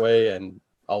to go that way," and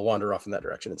I'll wander off in that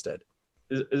direction instead.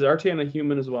 Is Artan a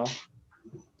human as well?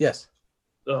 Yes.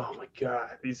 Oh my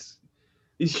god, these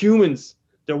humans,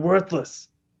 they're worthless.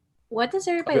 What does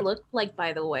everybody look like,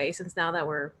 by the way, since now that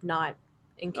we're not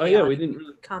in Oh yeah, we didn't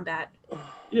really combat?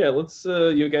 Yeah, let's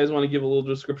you guys want to give a little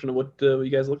description of what you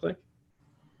guys look like?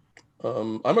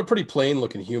 I'm a pretty plain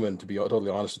looking human, to be totally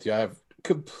honest with you. I have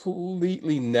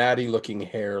completely natty looking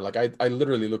hair. Like I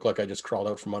literally look like I just crawled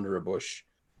out from under a bush.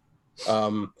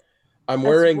 I'm As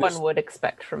wearing one this. would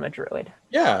expect from a druid.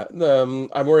 Yeah, I'm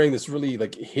wearing this really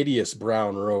like hideous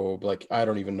brown robe. Like I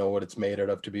don't even know what it's made out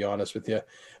of, to be honest with you.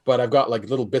 But I've got like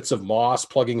little bits of moss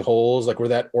plugging holes, like where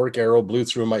that orc arrow blew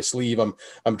through my sleeve.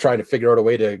 I'm trying to figure out a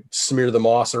way to smear the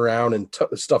moss around and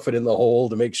stuff it in the hole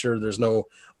to make sure there's no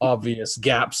obvious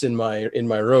gaps in my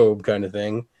robe, kind of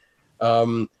thing.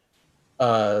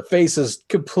 Face is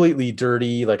completely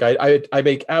dirty. Like I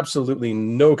make absolutely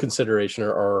no consideration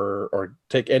or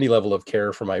take any level of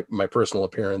care for my personal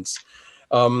appearance.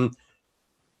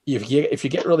 If you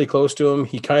get really close to him,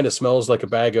 he kind of smells like a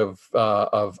bag of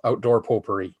outdoor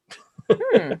potpourri.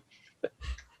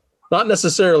 Not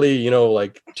necessarily,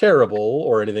 like terrible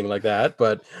or anything like that,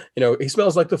 but he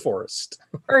smells like the forest.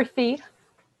 Earthy.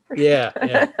 Yeah.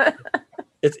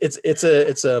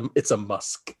 It's a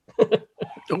musk.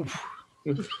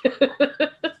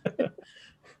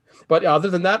 But other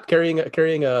than that, carrying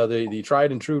the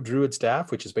tried and true druid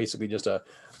staff, which is basically just a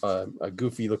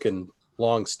goofy looking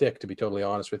long stick, to be totally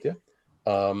honest with you.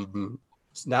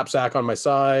 Knapsack on my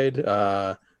side,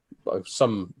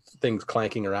 some things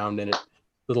clanking around in it,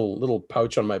 little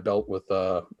pouch on my belt with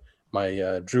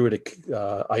my druidic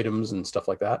items and stuff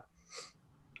like that.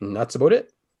 And that's about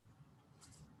it.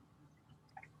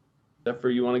 Zephyr,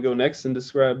 you want to go next and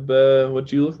describe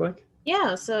what you look like?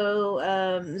 Yeah, so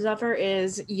Zephyr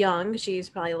is young. She's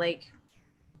probably like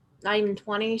not even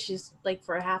 20. She's like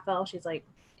for a half elf, she's like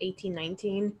 18,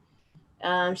 19.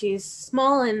 She's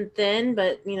small and thin,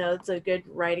 but it's a good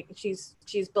riding. She's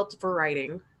built for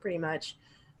riding, pretty much.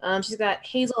 She's got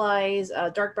hazel eyes,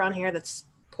 dark brown hair that's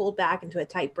pulled back into a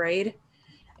tight braid,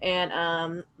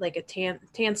 and like a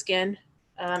tan skin.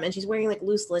 And she's wearing like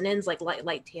loose linens, like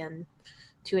light tan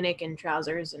tunic and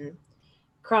trousers, and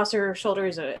across her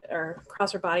shoulders or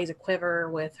across her body is a quiver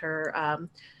with her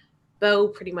bow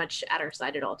pretty much at her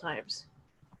side at all times.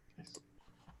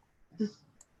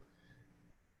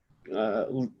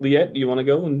 Liette, do you want to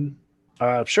go? And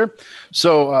Sure.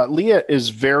 So Liette is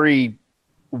very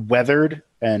weathered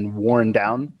and worn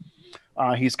down.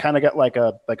 He's kind of got like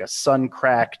a sun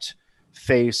cracked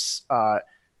face,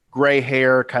 gray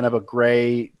hair, kind of a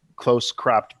gray close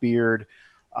cropped beard.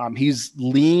 He's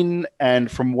lean, and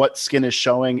from what skin is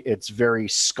showing, it's very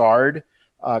scarred,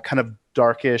 kind of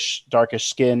darkish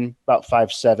skin, about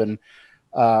 5'7".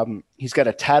 He's got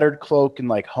a tattered cloak and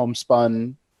like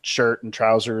homespun shirt and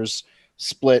trousers,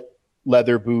 split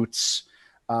leather boots.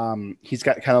 He's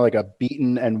got kind of like a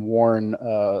beaten and worn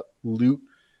lute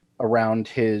around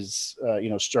his,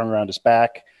 strung around his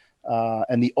back.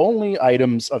 And the only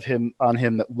items on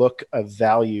him that look of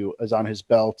value is on his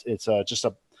belt. It's just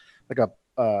a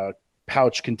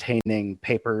pouch containing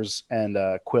papers and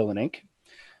quill and ink.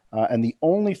 And the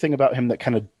only thing about him that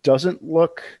kind of doesn't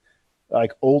look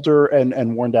like older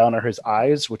and worn down are his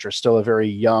eyes, which are still a very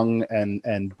young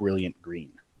and brilliant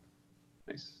green.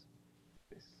 Nice.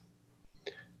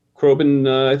 Krobin,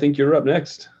 I think you're up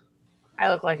next. I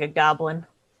look like a goblin.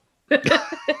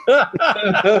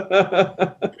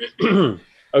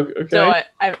 Okay. So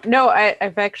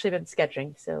I've actually been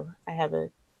sketching, so I have I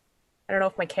don't know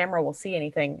if my camera will see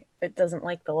anything. It doesn't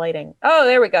like the lighting. Oh,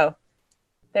 there we go.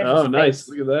 There's Oh, his nice. face.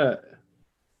 Look at that.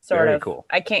 Sort Very of. cool.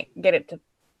 I can't get it to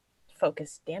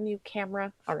focus. Damn you,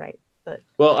 camera. All right. But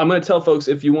Well, I'm going to tell folks,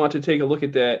 if you want to take a look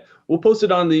at that, we'll post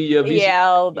it on the VC yeah,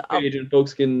 I'll page, and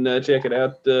folks can check it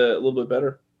out a little bit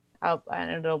better.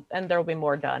 and there'll be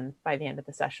more done by the end of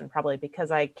the session, probably, because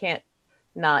I can't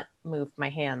not move my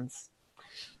hands.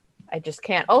 I just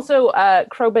can't. Also,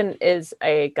 Krobin is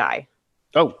a guy.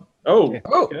 Oh, Oh.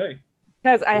 okay.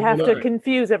 Because I have to Right.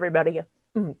 confuse everybody.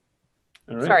 All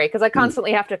right. Sorry, because I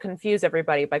constantly have to confuse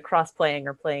everybody by cross-playing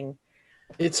or playing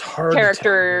It's hard.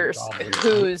 characters to tell when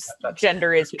whose goblins-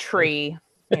 gender is tree.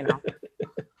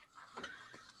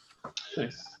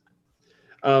 Nice.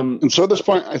 And so at this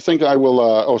point, I think I will.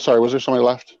 Oh, sorry. Was there somebody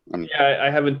left? Yeah, I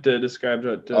haven't described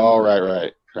it. Oh,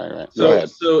 right. Go So, ahead.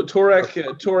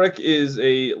 Torek is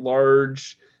a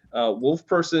large wolf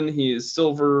person. He is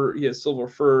silver. He has silver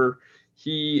fur.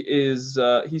 He's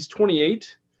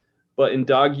 28, but in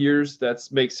dog years, that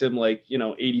makes him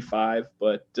 85.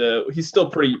 But he's still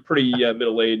pretty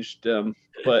middle aged.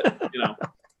 But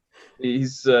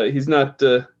he's not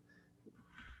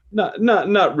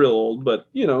real old. But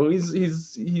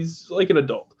he's like an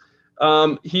adult.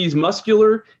 He's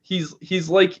muscular. He's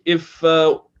like if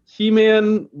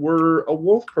He-Man were a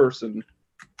wolf person.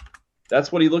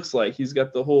 That's what he looks like. He's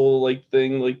got the whole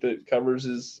thing that covers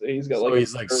his. He's got So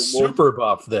he's a like wolf. super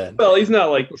buff then. Well, he's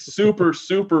not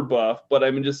super buff, but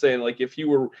I'm just saying if he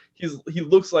were, he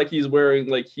looks like he's wearing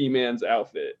He-Man's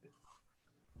outfit.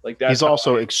 That's He's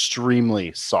also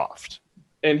extremely soft.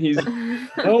 and he's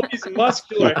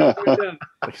muscular.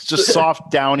 It's just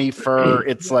soft, downy fur.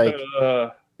 It's like Uh,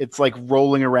 it's like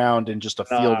rolling around in just a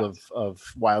field Not. of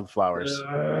wildflowers.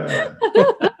 And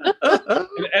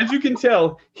as you can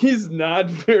tell, he's not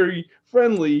very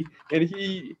friendly, and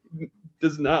he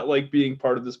does not like being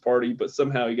part of this party, but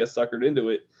somehow he got suckered into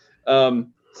it.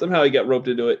 Somehow he got roped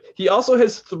into it. He also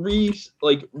has 3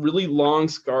 like really long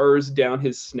scars down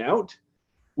his snout,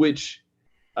 which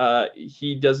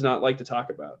he does not like to talk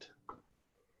about.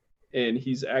 And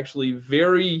he's actually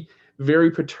very,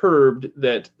 very perturbed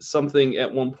that something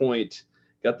at one point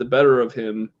got the better of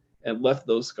him and left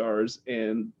those scars,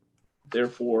 and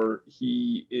therefore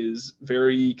he is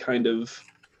very kind of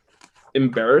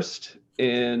embarrassed,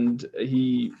 and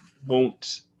he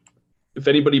won't, if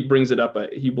anybody brings it up,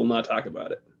 he will not talk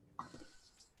about it.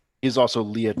 He's also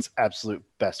Liet's absolute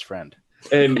best friend.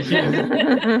 And he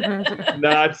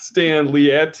not Stan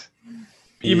Liet,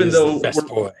 even He's though the best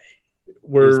boy.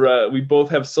 we both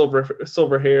have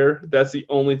silver hair. That's the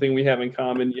only thing we have in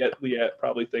common. Yet Liet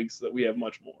probably thinks that we have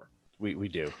much more. We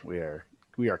do. We are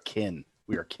kin.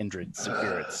 We are kindred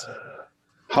spirits.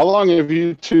 How long have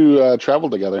you two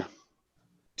traveled together?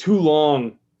 Too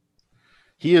long.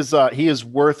 He is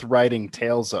worth writing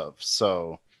tales of.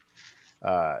 So,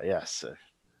 yes,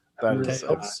 that is.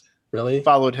 Tails? Really?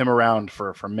 Followed him around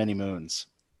for many moons.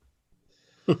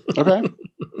 Okay,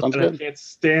 sounds And I good. can't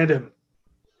stand him.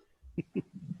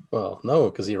 Well, no,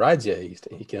 because he rides you.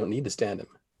 He don't need to stand him.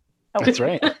 That's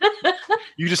right.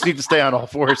 You just need to stay on all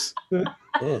fours.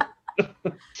 Yeah.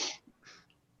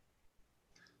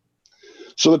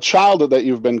 So the child that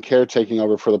you've been caretaking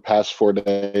over for the past 4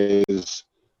 days,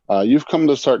 you've come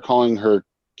to start calling her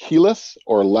Keyleth,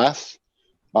 or Les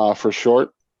for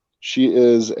short. She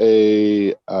is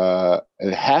a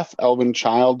half-elven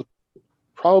child,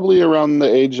 probably around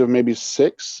the age of maybe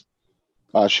 6.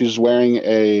 She's wearing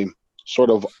a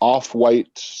sort of off-white,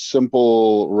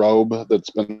 simple robe that's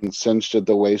been cinched at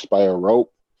the waist by a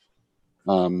rope.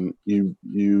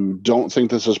 You don't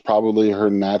think this is probably her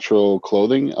natural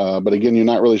clothing, but again, you're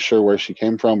not really sure where she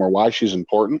came from or why she's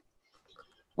important.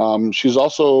 She's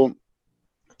also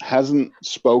hasn't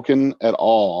spoken at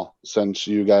all since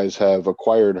you guys have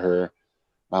acquired her,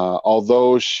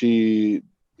 although she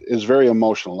is very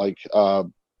emotional. Like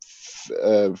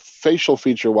facial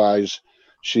feature wise,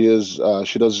 she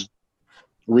does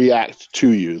react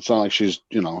to you. It's not like she's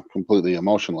completely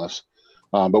emotionless.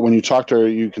 But when you talk to her,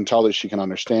 you can tell that she can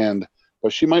understand,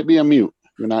 but she might be a mute.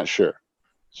 You're not sure.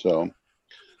 So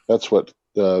that's what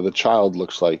the child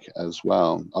looks like as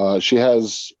well. She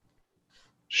has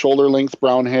shoulder-length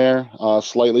brown hair,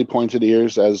 slightly pointed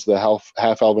ears, as the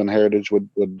half-elven heritage would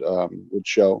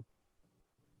show.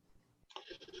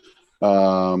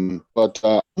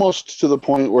 But almost to the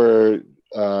point where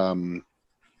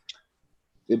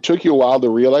it took you a while to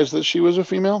realize that she was a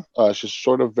female. She's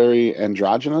sort of very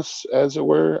androgynous, as it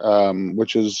were,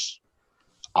 which is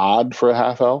odd for a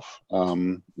half-elf.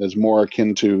 It's more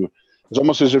akin to, it's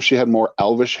almost as if she had more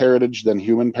elvish heritage than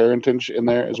human parentage in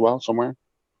there as well, somewhere.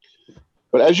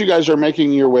 But as you guys are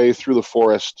making your way through the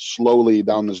forest slowly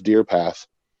down this deer path,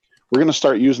 we're going to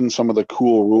start using some of the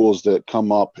cool rules that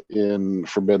come up in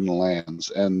Forbidden Lands.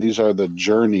 And these are the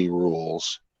journey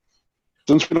rules.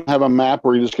 Since we don't have a map,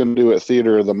 we're just going to do it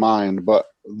theater of the mind. But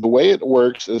the way it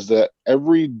works is that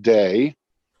every day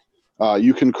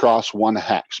you can cross 1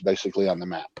 hex, basically, on the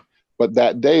map. But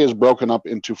that day is broken up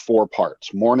into 4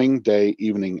 parts: morning, day,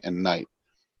 evening, and night.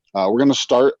 We're going to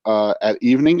start at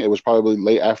evening. It was probably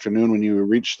late afternoon when you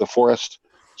reached the forest.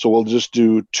 So we'll just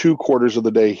do 2 quarters of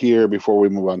the day here before we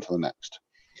move on to the next.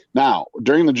 Now,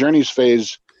 during the journeys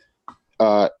phase,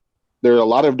 there are a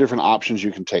lot of different options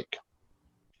you can take.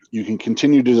 You can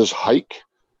continue to just hike.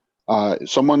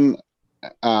 Someone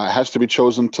has to be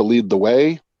chosen to lead the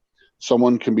way.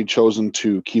 Someone can be chosen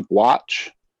to keep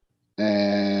watch.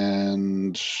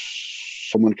 And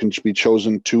someone can be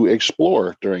chosen to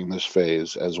explore during this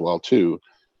phase as well, too.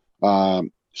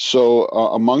 So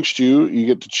amongst you, you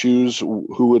get to choose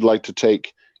who would like to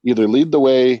take either lead the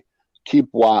way, keep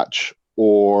watch,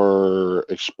 or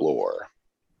explore.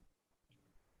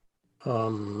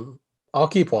 I'll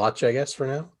keep watch, I guess, for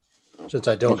now, since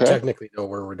I don't technically know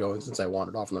where we're going, since I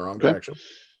wandered off in the wrong direction.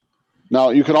 Now,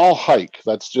 you can all hike.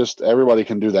 That's just, everybody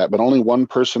can do that, but only one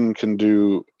person can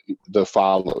do the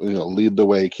follow, lead the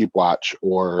way, keep watch,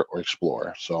 or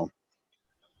explore. So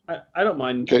I don't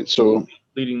mind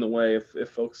leading the way if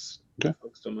folks don't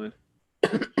mind.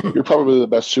 You're probably the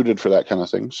best suited for that kind of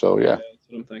thing. So yeah. That's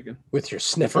what I'm thinking. With your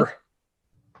sniffer.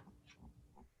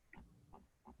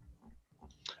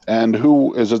 And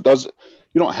who is it?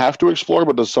 You don't have to explore,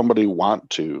 but does somebody want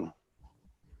to?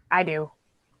 I do.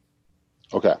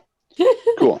 Okay.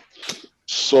 Cool.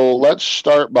 So let's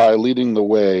start by leading the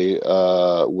way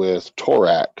with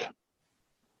Torak.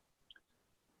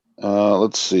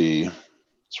 Let's see.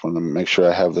 Just want to make sure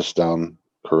I have this down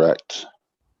correct.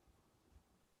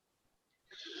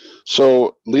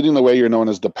 So leading the way, you're known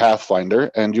as the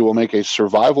Pathfinder, and you will make a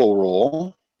survival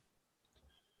roll.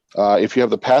 If you have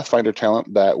the Pathfinder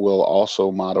talent, that will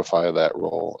also modify that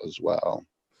roll as well.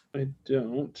 I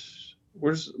don't.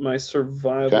 Where's my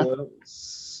survival?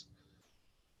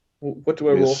 What do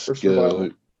I roll for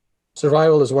survival?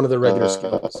 Survival is one of the regular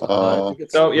skills. I think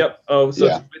it's, Yep. Oh, so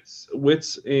Yeah. it's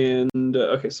wits and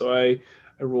okay. So I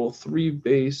roll 3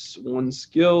 base, 1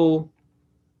 skill,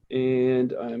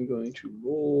 and I'm going to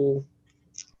roll.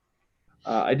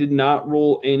 I did not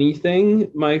roll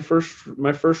anything. My first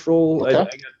roll, Okay. I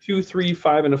got 2, 3,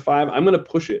 5, and a 5. I'm going to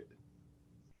push it.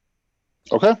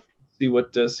 Okay. See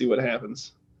what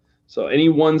happens. So any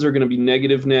 1s are going to be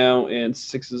negative now, and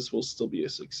 6s will still be a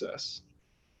success.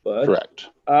 But Correct.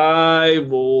 I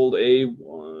rolled a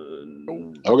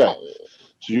 1. Okay.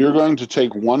 So you're going to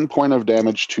take 1 point of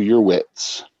damage to your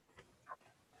wits,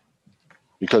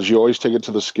 because you always take it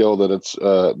to the skill that it's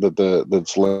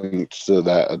that's linked to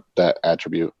that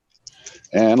attribute.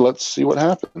 And let's see what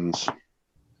happens.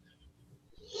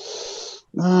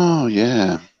 Oh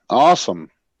yeah, awesome.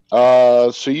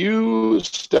 So you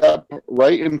step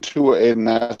right into a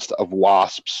nest of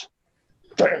wasps.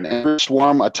 An angry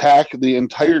swarm attack the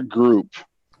entire group.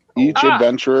 Each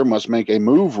adventurer must make a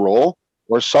move roll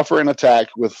or suffer an attack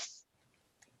with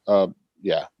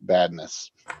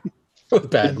badness.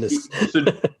 badness. So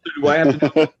do I have to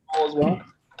do a roll as well?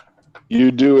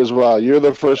 You do as well. You're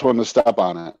the first one to step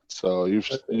on it, so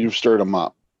you've stirred them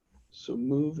up. So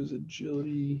move is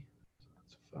agility.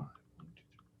 That's 5.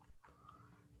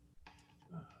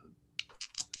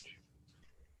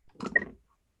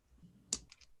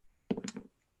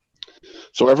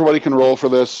 So everybody can roll for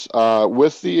this,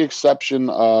 with the exception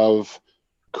of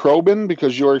Krobin,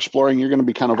 because you're exploring. You're going to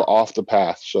be kind of off the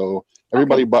path. So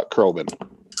everybody but Krobin.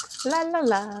 La la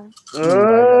la. I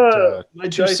got My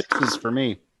 2 dice. 6s for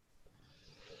me.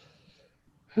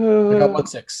 I got 1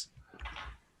 6.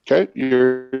 Okay,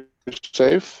 you're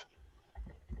safe.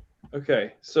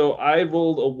 Okay, so I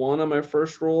rolled a 1 on my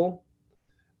first roll,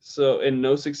 and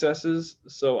no successes.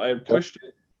 So I pushed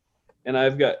it, and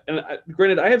I've got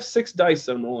granted I have 6 dice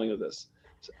that I'm rolling of this.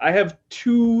 So I have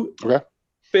 2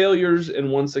 failures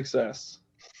and 1 success.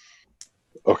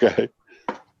 Okay.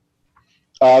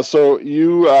 So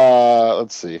you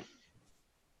let's see.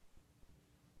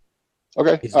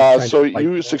 Okay. So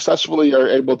you successfully are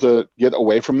able to get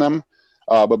away from them,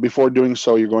 but before doing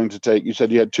so, you're going to take. You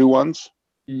said you had 2 1s.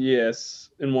 Yes,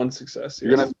 and 1 success.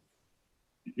 You're gonna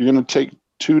take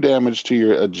 2 damage to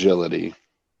your agility.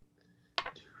 2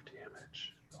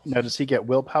 damage. Now, does he get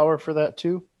willpower for that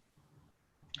too?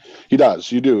 He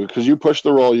does. You do, because you push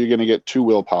the roll. You're gonna get 2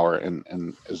 willpower,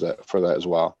 and is that for that as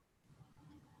well?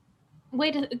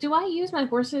 Wait, do I use my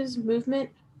horse's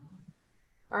movement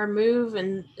or move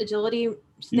and agility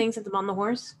things at them on the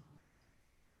horse?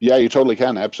 Yeah, you totally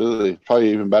can. Absolutely,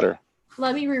 probably even better.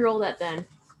 Let me re-roll that then.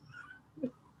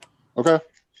 Okay.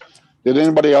 Did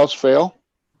anybody else fail?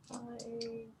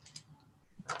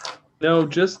 No,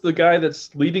 just the guy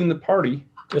that's leading the party.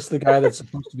 Just the guy that's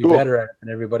supposed to be Cool. better at it than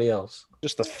everybody else.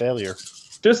 Just a failure.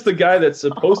 Just the guy that's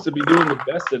supposed to be doing the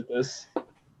best at this.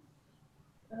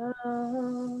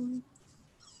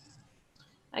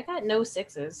 I got no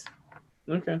 6s.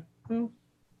 Okay.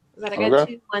 But I got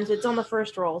Okay. 2 1s. It's on the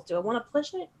first roll. Do I want to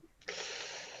push it?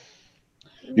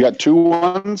 You got 2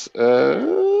 1s.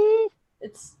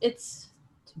 It's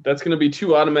That's going to be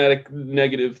 2 automatic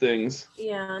negative things.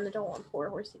 yeah, and I don't want poor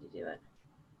horsey to do it.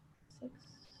 6.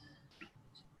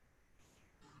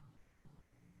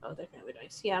 Oh, there's no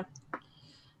dice. Yeah.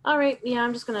 All right. Yeah,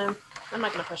 I'm not gonna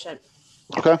push it.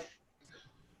 Okay.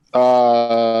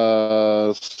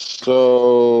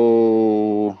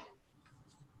 So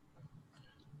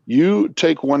you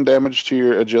take 1 damage to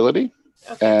your agility,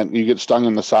 Okay. and you get stung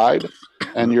in the side,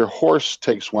 and your horse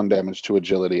takes 1 damage to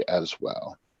agility as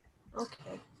well.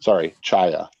 Okay. Sorry,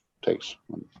 Chaya takes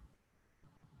 1.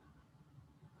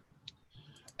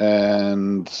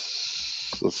 And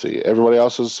let's see, everybody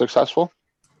else is successful?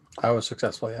 I was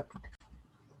successful, yeah.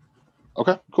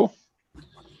 Okay, cool.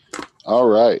 All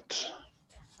right.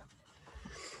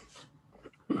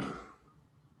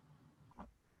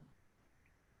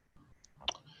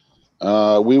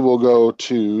 We will go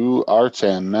to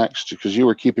Artan next, because you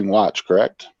were keeping watch,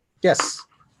 correct? Yes.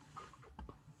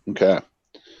 Okay.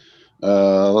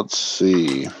 Let's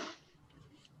see.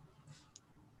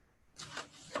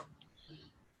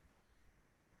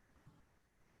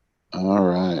 All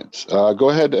Go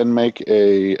ahead and make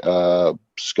a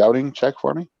scouting check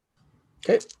for me.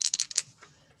 Okay.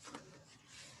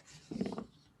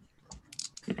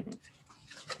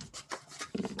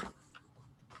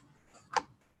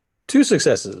 Two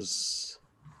successes.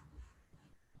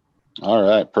 All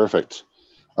right, perfect.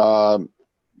 It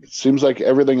seems like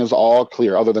everything is all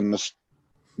clear, other than this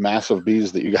massive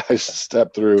bees that you guys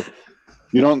stepped through.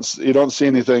 You don't see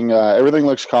anything. Everything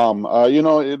looks calm.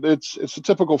 It's a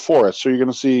typical forest, so you're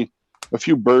going to see a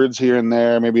few birds here and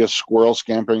there, maybe a squirrel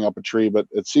scampering up a tree, but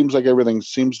it seems like everything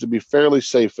seems to be fairly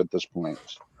safe at this point.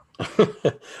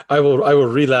 I will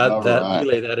relay Right.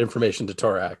 relay that information to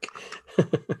Torak.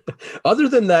 Other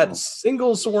than that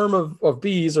single swarm of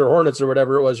bees or hornets or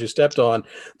whatever it was you stepped on,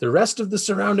 the rest of the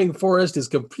surrounding forest is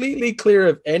completely clear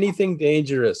of anything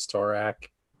dangerous, Torak.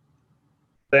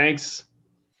 Thanks,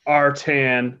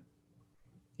 Artan.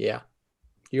 Yeah,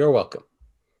 you're welcome.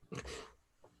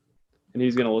 And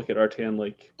he's gonna look at Artan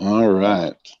like All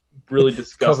right. really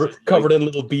disgusted. Covered in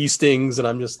little bee stings, and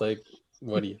I'm just like,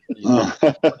 what do you doing?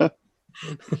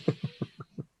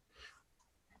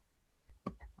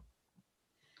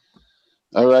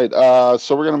 All right.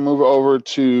 So we're going to move over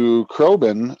to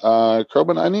Krobin.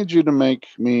 Krobin, I need you to make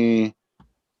me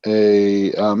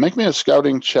a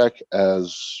scouting check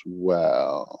as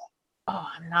well. Oh,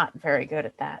 I'm not very good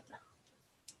at that.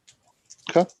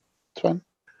 Okay, it's fine.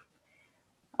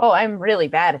 Oh, I'm really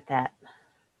bad at that.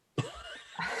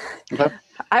 Okay.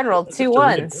 I rolled 2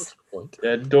 1s.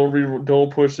 Yeah, don't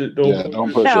push it.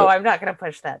 Don't push it. No, I'm not going to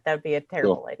push that. That would be a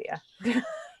terrible idea.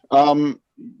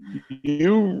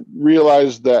 You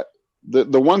realize that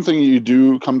the one thing you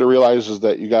do come to realize is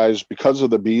that you guys, because of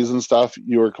the bees and stuff,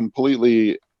 you are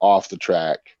completely off the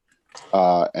track.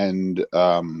 You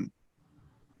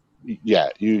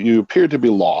appear to be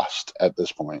lost at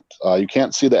this point. You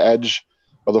can't see the edge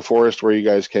of the forest where you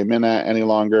guys came in at any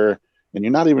longer, and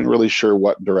you're not even really sure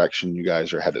what direction you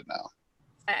guys are headed now.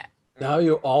 Now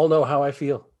you all know how I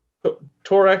feel.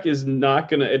 Torak is not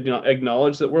going to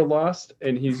acknowledge that we're lost,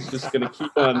 and he's just going to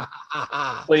keep on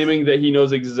claiming that he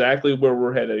knows exactly where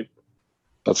we're headed.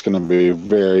 That's going to be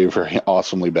very, very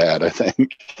awesomely bad, I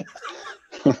think.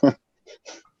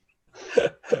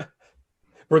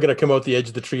 We're going to come out the edge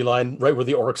of the tree line, right where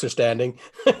the orcs are standing.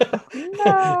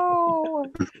 No.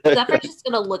 Zephyr's just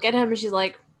gonna look at him, and she's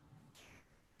like,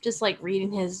 just like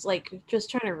reading his, like, just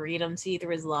trying to read him, see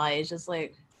through his lies, just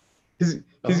like.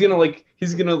 He's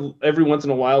gonna every once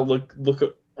in a while look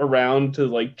around to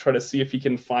like try to see if he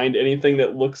can find anything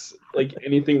that looks like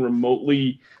anything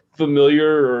remotely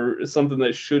familiar or something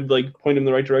that should like point him in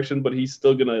the right direction, but he's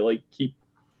still gonna like keep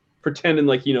pretending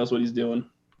like he knows what he's doing.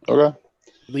 Okay.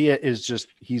 Leah is just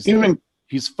he's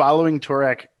following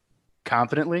Torak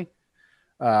confidently.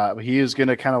 He is going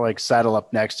to kind of like saddle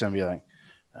up next to him and be like,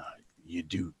 you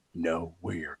do know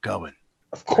where you're going.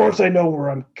 Of course I know where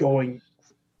I'm going.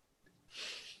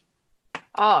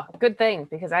 Oh, good thing,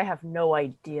 because I have no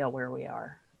idea where we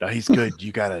are. No, he's good.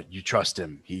 You trust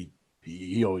him. He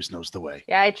always knows the way.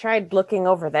 Yeah, I tried looking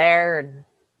over there,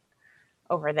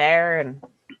 and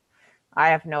I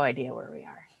have no idea where we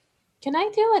are. Can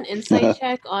I do an insight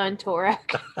check on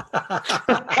Torak?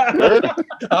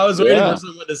 I was waiting for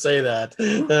someone to say that.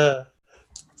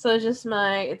 So it's just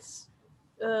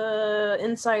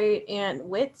insight and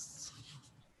wits,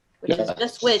 which is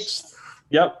just wits.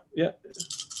 Yep.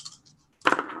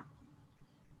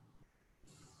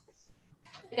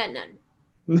 I got none.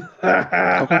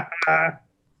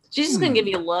 She's just gonna give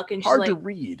you a look, and she's Hard like, to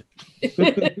read.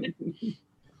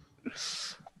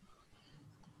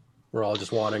 We're all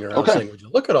just wandering around saying, would you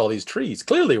look at all these trees?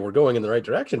 Clearly we're going in the right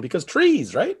direction because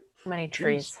trees, right? Many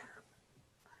trees.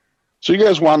 So you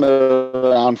guys wander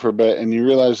around for a bit, and you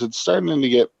realize it's starting to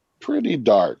get pretty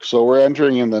dark. So we're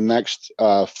entering in the next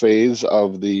phase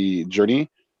of the journey.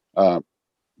 The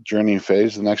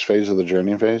next phase of the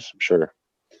journey phase. Sure.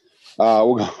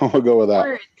 We'll go with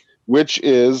that. Which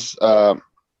is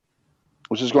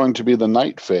going to be the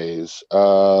night phase.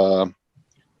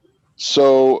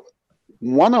 So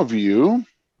one of you,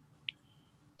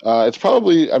 it's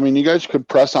probably, I mean, you guys could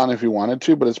press on if you wanted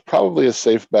to, but it's probably a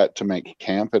safe bet to make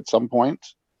camp at some point.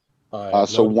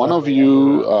 So one of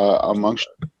you amongst,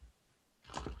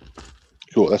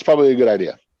 cool, that's probably a good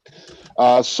idea.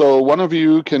 So one of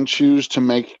you can choose to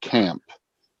make camp.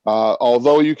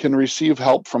 Although you can receive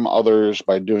help from others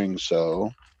by doing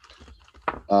so.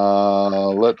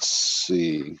 Let's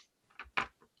see.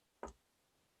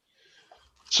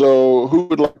 So who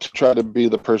would like to try to be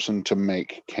the person to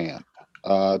make camp?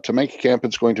 To make camp,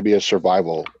 it's going to be a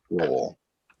survival role.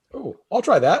 Oh, I'll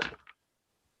try that.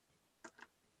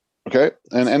 Okay,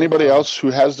 and anybody else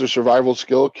who has their survival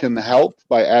skill can help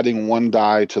by adding 1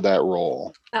 die to that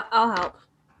roll. I'll help.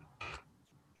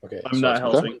 Okay. I'm not it's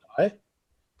helping. die.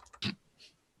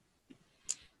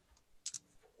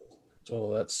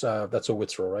 So that's a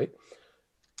wits roll, right?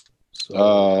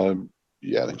 So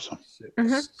Yeah, I think so. 6.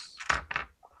 Mhm.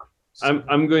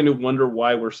 I'm going to wonder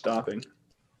why we're stopping.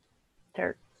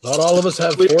 Dirt. Not all of us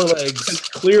have 4 legs. Because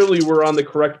clearly we're on the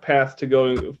correct path to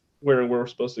going where we're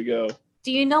supposed to go.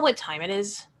 Do you know what time it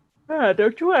is?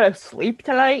 Don't you want to sleep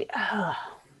tonight?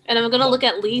 And I'm gonna look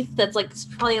at Leaf that's like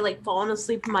probably like falling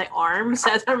asleep in my arms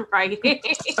as I'm writing.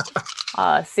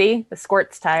 See, the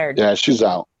squirt's tired. Yeah, she's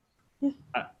out.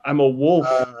 I'm a wolf.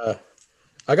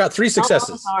 I got 3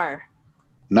 successes.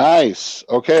 Nice.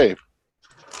 Okay.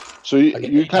 So I get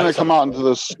you 8 kind of dice come on out into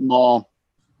this small.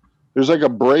 There's like a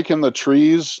break in the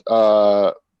trees,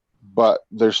 but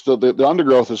there's still the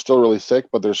undergrowth is still really thick,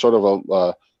 but there's sort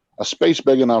of a space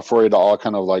big enough for you to all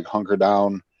kind of like hunker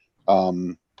down.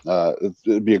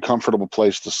 It'd be a comfortable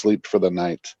place to sleep for the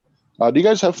night. Do you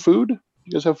guys have food?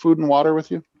 You guys have food and water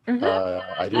with you?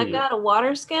 I do. I got a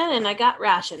water skin and I got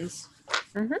rations.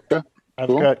 I've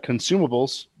Cool. got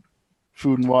consumables,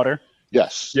 food and water.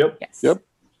 Yes. Yep. Yes. Yep.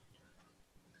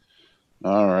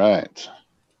 All right.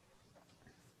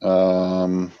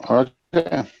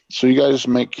 Okay. So you guys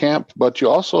make camp, but you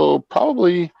also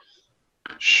probably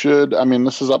should. I mean,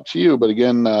 this is up to you, but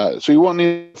again, so you won't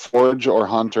need to forage or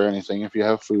hunt or anything if you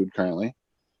have food currently.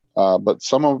 But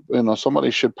somebody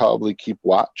should probably keep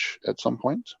watch at some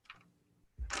point.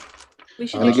 We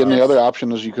should And do again, the this. other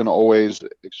option is you can always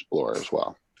explore as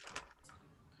well.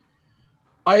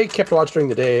 I kept watch during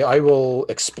the day. I will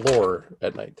explore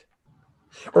at night.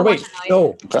 Or I'll wait, watch at night.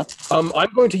 no. Okay.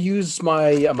 I'm going to use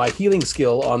my healing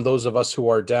skill on those of us who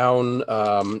are down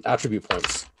attribute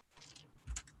points.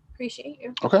 Appreciate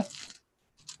you. Okay.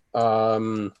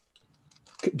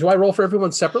 Do I roll for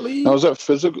everyone separately? Now, is that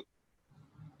physical?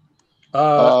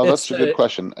 That's a good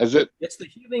question. Is it? It's the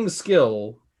healing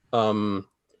skill.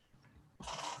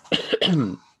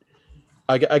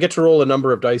 I get to roll a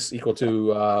number of dice equal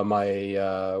to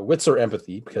my wits or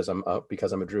empathy because I'm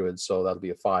a druid, so that'll be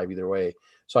a 5 either way.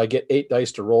 So I get 8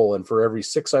 dice to roll, and for every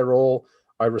 6 I roll,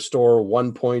 I restore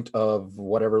 1 point of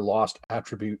whatever lost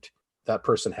attribute that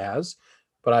person has.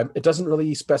 But it doesn't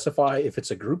really specify if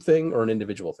it's a group thing or an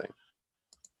individual thing.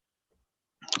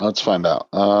 Let's find out.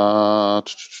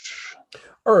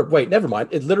 Or wait, never mind.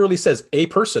 It literally says a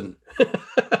person.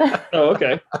 Oh,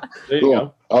 okay. There you Cool.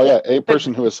 go. Oh yeah, a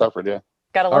person who has suffered. Yeah.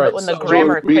 Gotta love All right, it when the so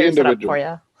grammar be clears it up individual. for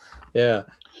you. Yeah.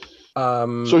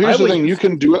 So here's the thing: you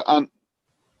can do it on.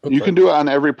 You can do it on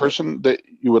every person that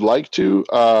you would like to,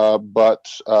 but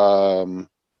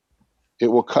it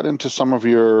will cut into some of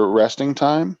your resting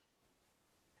time.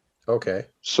 Okay.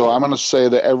 So I'm going to say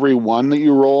that every one that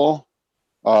you roll,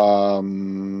 just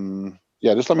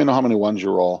let me know how many ones you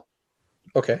roll.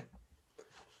 Okay.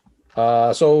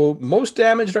 So most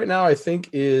damage right now, I think,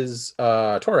 is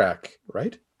Torak,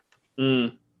 right?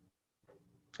 I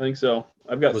think so.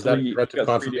 I've got Was 3. that a grunt I've of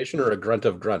got 3 confirmation or a grunt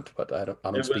of grunt? But I don't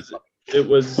speak. It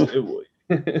was.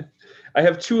 I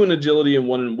have 2 in agility and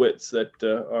 1 in wits that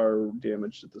are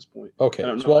damaged at this point. Okay. I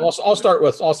don't So know. I'll start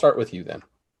with you then.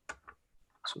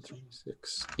 So 3,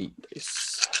 6, 8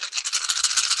 dice.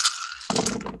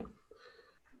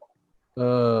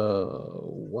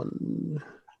 1.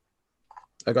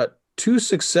 I got 2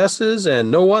 successes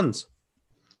and no ones.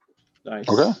 Nice.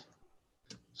 Okay.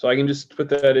 So I can just put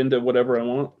that into whatever I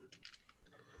want.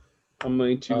 I'm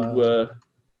going to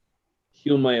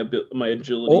heal my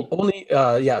agility. Only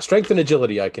strength and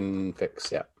agility I can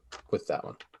fix. Yeah, with that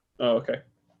one. Oh, okay.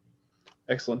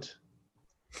 Excellent.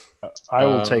 I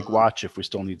will take watch if we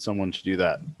still need someone to do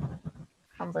that.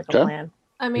 Sounds like Okay. a plan.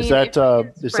 I mean, Is that if we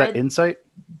can is spread- that insight?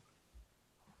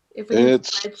 If we can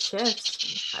It's- spread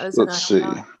shifts, I was Let's gonna see.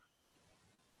 help out.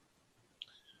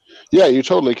 Yeah, you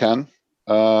totally can.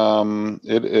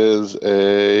 It is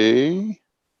a.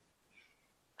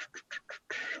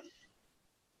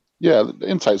 Yeah,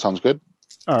 insight sounds good.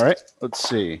 All right. Let's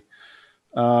see.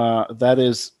 That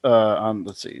is on.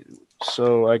 Let's see.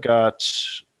 So I got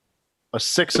a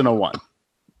 6 and a 1.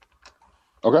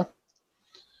 Okay.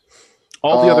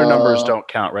 All the other numbers don't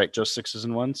count, right? Just 6s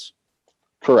and 1s.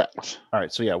 Correct. All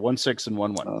right. So yeah, 1 6 and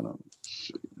 1 1.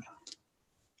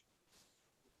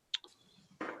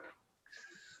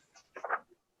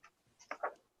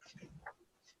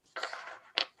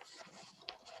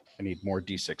 I need more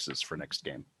d6s for next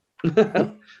game.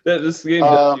 This game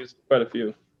does use quite a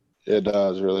few. It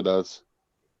does, it really does.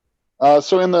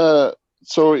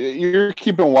 So you're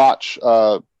keeping watch.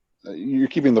 You're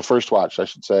keeping the first watch, I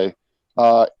should say.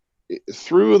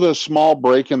 through the small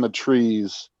break in the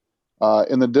trees,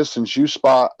 in the distance, you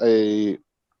spot a.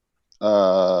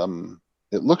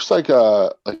 It looks like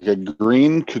a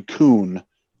green cocoon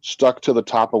stuck to the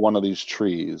top of one of these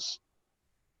trees.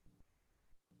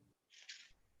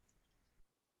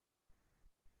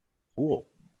 Cool.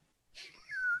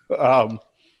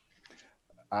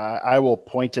 I will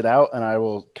point it out and I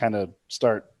will kind of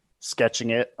start sketching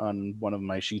it on one of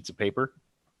my sheets of paper.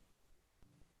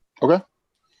 Okay.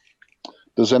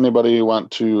 Does anybody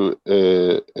want to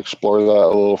explore that a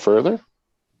little further?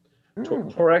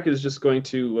 Torak is just going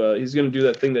to he's going to do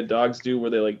that thing that dogs do where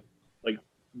they like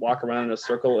walk around in a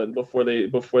circle and before they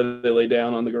lay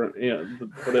down on the ground,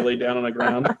 before they lay down on the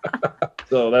ground.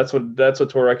 So that's what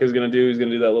Torak is going to do. He's going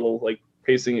to do that little like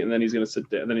pacing, and then he's going to sit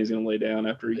down, and then he's going to lay down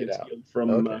after he gets healed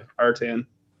from Artan.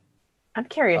 I'm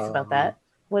curious about that.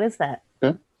 What is that?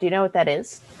 Okay. Do you know what that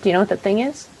is? Do you know what that thing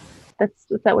is?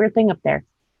 What's that weird thing up there?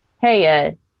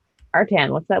 Hey,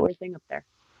 Artan, what's that weird thing up there?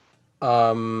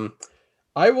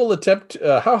 I will attempt.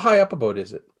 How high up about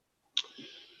is it?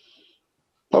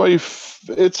 Probably,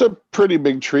 it's a pretty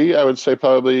big tree. I would say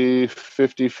probably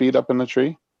 50 feet up in the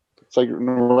tree. It's like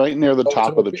right near the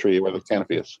top of the tree where the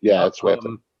canopy is. Yeah, it's way up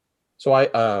there. So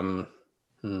I'm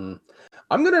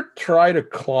gonna try to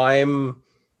climb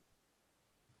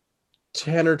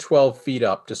 10 or 12 feet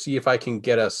up to see if I can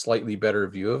get a slightly better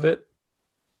view of it.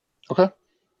 Okay.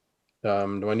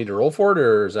 Do I need to roll for it,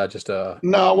 or is that just a?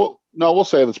 No, we'll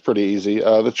say that's pretty easy.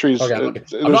 The trees. Okay.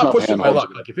 I'm not pushing my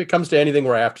luck. Like if it comes to anything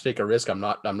where I have to take a risk, I'm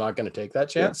not going to take that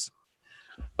chance.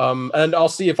 Yeah. And I'll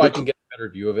see if I can get a better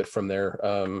view of it from there.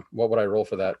 What would I roll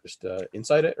for that? Just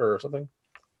inside it or something?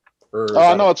 Or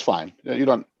no, it's fine. You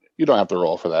don't have to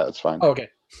roll for that. It's fine. Oh, okay.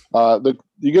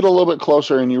 You get a little bit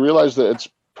closer and you realize that it's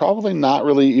probably not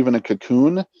really even a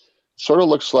cocoon. Sort of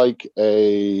looks like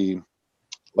a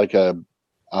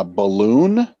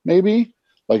balloon, maybe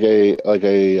like a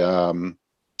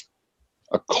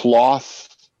cloth.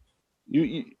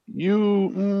 Trying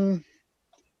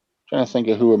to think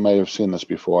of who might have seen this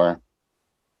before.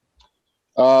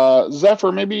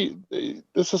 Zephyr, maybe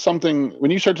this is something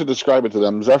when you start to describe it to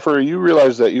them. Zephyr, you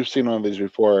realize that you've seen one of these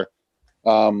before.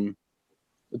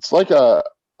 It's like a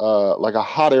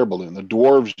hot air balloon. The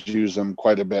dwarves use them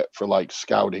quite a bit for like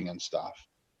scouting and stuff.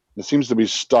 It seems to be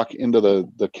stuck into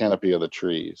the canopy of the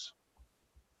trees.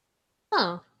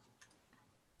 Oh.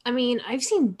 I mean, I've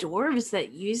seen dwarves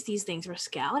that use these things for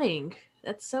scouting.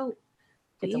 That's so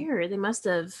weird. They must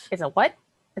have. It's a what?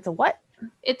 It's a what?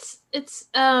 It's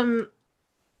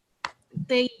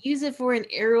they use it for an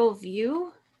aerial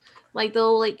view. Like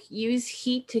they'll like use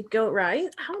heat to go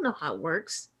right. I don't know how it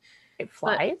works. It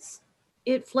flies?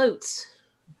 It floats.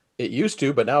 It used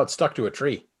to, but now it's stuck to a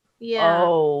tree. Yeah.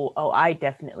 Oh, I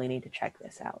definitely need to check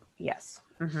this out. Yes.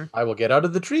 Mm-hmm. I will get out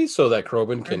of the tree so that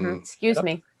Krobin can. Mm-hmm. Excuse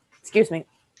me.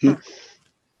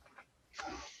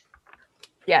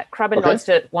 Yeah, Krobin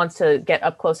wants to get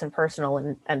up close and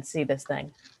personal and see this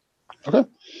thing. Okay.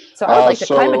 So I would like to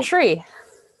climb a tree.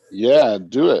 Yeah,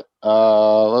 do it.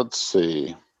 Let's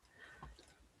see.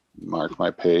 Mark my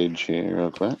page here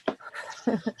real quick.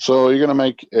 So you're gonna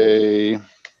make a.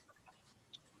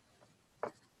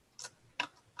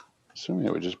 Assuming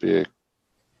it would just be a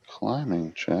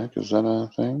climbing check. Is that a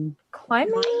thing?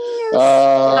 Climbing is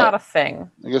not a thing.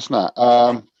 I guess not.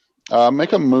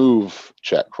 Make a move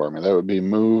check for me. That would be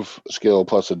move skill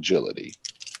plus agility.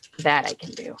 That I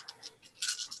can do.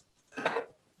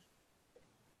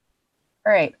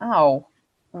 All right. Oh,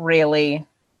 really?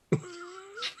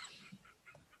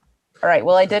 All right.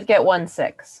 Well, I did get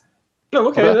 1-6. Oh,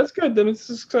 okay, that's good. Then it's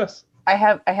a success. I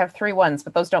have 3 1s,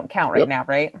 but those don't count right now,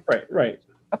 right? Right.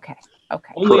 Okay.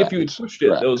 Only Correct. if you had pushed it,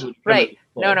 Correct. those would. Right.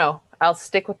 No. I'll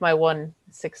stick with my 1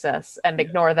 success and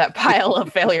ignore that pile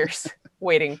of failures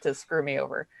waiting to screw me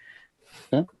over.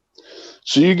 Okay.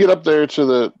 So you get up there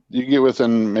you get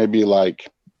within maybe like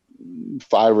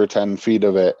 5 or 10 feet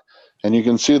of it, and you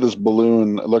can see this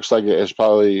balloon. It looks like it is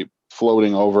probably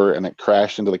floating over, and it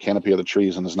crashed into the canopy of the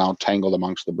trees and is now tangled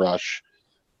amongst the brush.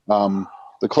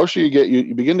 The closer you get,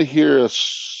 you begin to hear a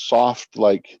soft,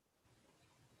 like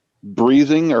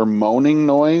breathing or moaning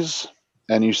noise,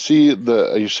 and you see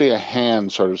a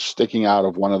hand sort of sticking out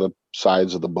of one of the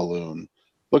sides of the balloon.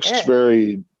 Looks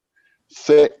very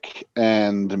thick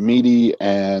and meaty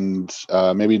and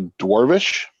maybe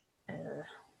dwarvish.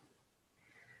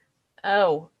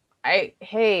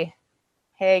 Hey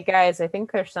guys, I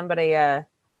think there's somebody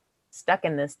stuck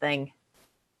in this thing.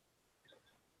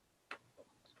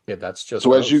 Yeah, that's just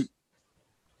so as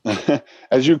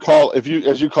you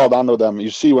call down to them, you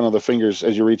see one of the fingers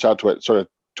as you reach out to it sort of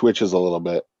twitches a little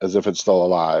bit as if it's still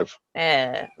alive.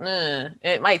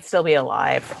 It might still be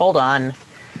alive. Hold on.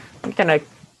 I'm gonna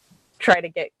try to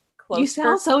get closer. You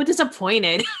sound so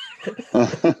disappointed.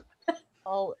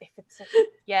 Oh, if it's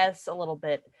yes, a little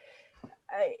bit.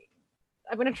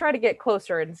 I'm gonna try to get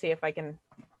closer and see if I can.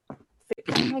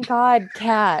 Oh my God,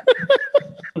 cat!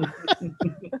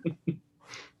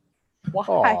 Why?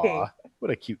 Aw,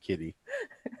 what a cute kitty.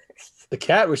 The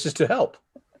cat wishes to help.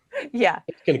 Yeah,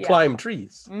 It can Yeah. climb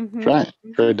trees. mhm. Right.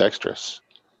 Very dexterous.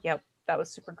 Yep, that was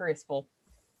super graceful.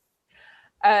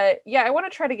 Yeah, I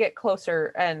want to try to get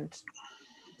closer and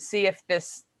see if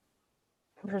this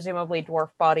presumably dwarf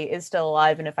body is still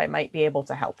alive and if I might be able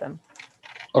to help him.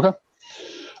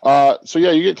 So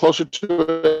yeah, you get closer to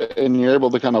it and you're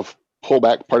able to kind of pull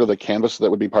back part of the canvas that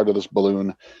would be part of this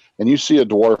balloon, and you see a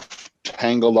dwarf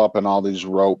tangled up in all these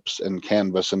ropes and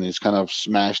canvas, and he's kind of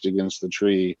smashed against the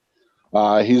tree.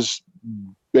 He's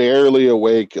barely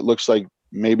awake. It looks like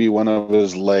maybe one of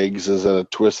his legs is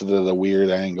twisted at a weird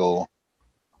angle.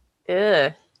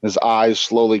 Ugh. His eyes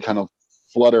slowly kind of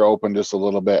flutter open just a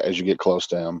little bit as you get close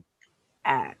to him.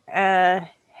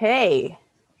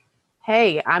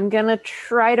 Hey, I'm gonna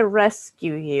try to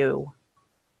rescue you.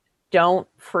 Don't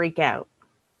freak out.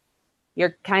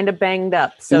 You're kind of banged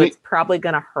up, so He- it's probably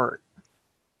gonna hurt.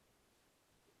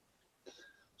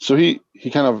 So he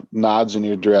kind of nods in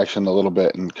your direction a little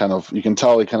bit, and kind of you can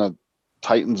tell he kind of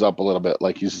tightens up a little bit,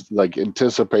 like he's like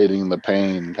anticipating the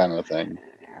pain kind of thing.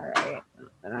 All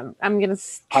right, I'm gonna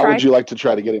How try. would you like to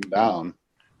try to get him down?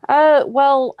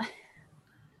 Well,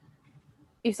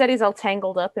 you said he's all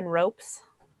tangled up in ropes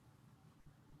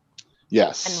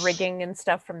Yes. and rigging and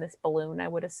stuff from this balloon, I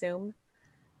would assume.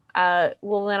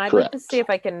 Well, then I'd like to Correct. see if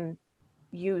I can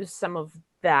use some of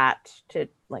that to,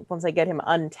 like, once I get him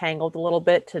untangled a little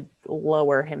bit, to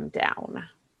lower him down.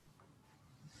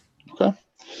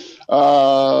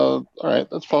 All right.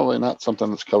 That's probably not something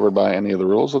that's covered by any of the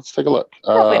rules. Let's take a look.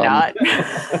 Probably not.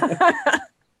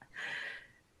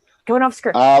 Going off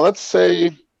script. Let's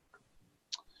say.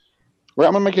 Well,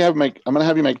 I'm gonna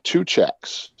have you make 2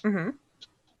 checks. hmm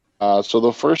So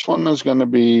the first one is going to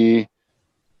be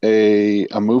a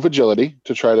move agility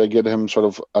to try to get him sort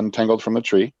of untangled from the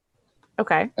tree,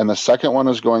 Okay. and the second one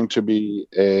is going to be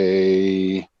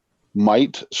a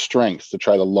might strength to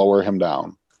try to lower him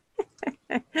down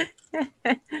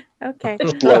Okay.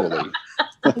 slowly.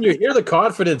 Can you hear the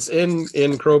confidence in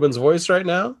Krobin's voice right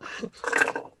now?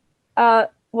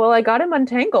 Well, I got him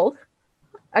untangled.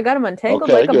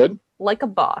 Okay, good. like a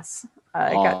boss.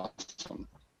 I got Awesome.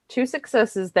 2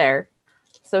 successes there.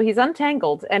 So he's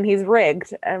untangled and he's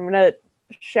rigged. I'm gonna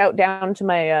shout down to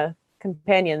my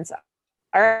companions.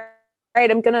 All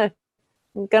right, I'm gonna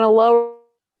lower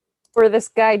this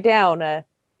guy down.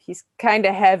 He's kind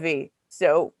of heavy,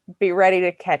 so be ready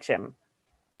to catch him.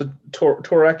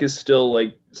 Torek is still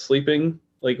like sleeping,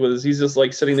 like he's just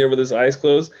like sitting there with his eyes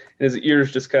closed, and his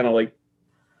ears just kind of like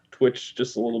twitch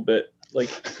just a little bit, like.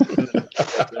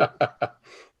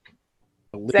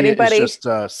 Leah anybody- is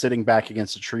just sitting back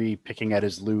against a tree, picking at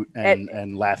his loot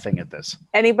and laughing at this.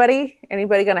 Anybody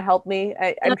gonna help me?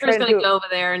 I'm Jennifer's trying to gonna do go over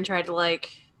there and try to like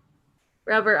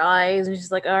rub her eyes, and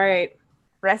she's like, "All right."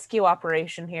 rescue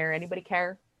operation here. Anybody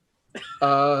care?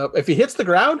 If he hits the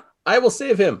ground, I will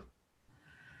save him.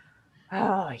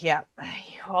 Oh yeah,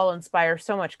 you all inspire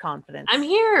so much confidence. I'm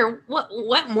here.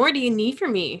 What more do you need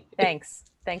from me? Thanks,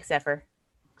 Zephyr.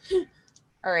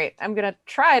 All right, I'm gonna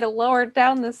try to lower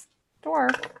down this door.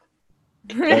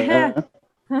 Uh,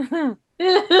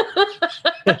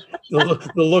 The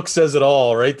look says it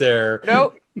all right there.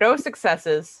 No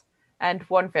successes and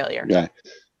 1 failure. yeah.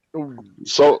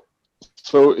 So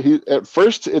he at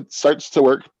first it starts to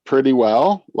work pretty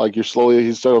well. Like he's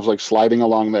sort of like sliding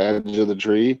along the edge of the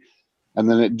tree, and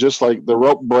then it just like the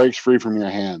rope breaks free from your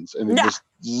hands and it Nah. just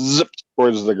zips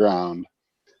towards the ground.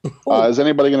 Is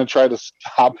anybody going to try to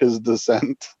stop his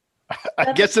descent?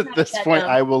 I guess at this Catch point him.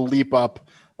 I will leap up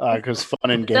because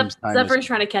fun and games time. Zephyr's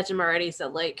trying to catch him already, so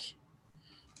like,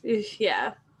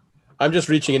 yeah. I'm just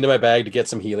reaching into my bag to get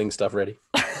some healing stuff ready.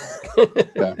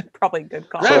 Probably a good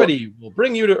call. Gravity will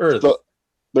bring you to Earth. So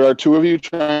there are 2 of you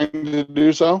trying to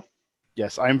do so.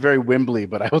 Yes, I'm very Wimbly,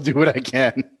 but I will do what I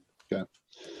can.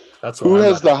 That's Who what I'm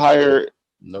has not- the higher?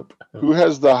 Nope. Who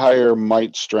has the higher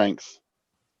might strength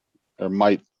or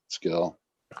might skill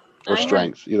or I have-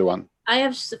 strength? Either one. I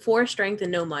have 4 strength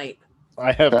and no might.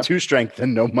 I have Okay. 2 strength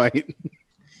and no might.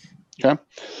 Okay.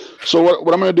 So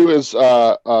what I'm going to do is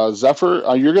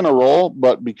Zephyr, you're going to roll,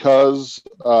 but because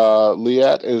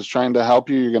Liette is trying to help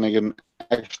you, you're going to get an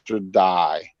extra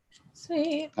die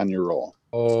Sweet. on your roll.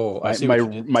 Oh, I see. My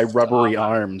what you did. rubbery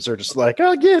arms are just like,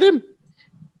 I'll get him.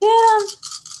 Yeah.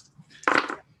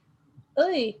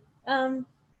 Oy. Oh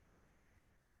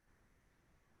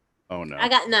no. I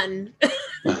got none.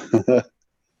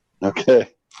 Okay.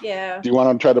 Yeah. Do you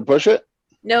want to try to push it?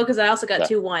 No, because I also got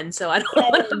Okay. 2-1, so I don't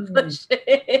want to push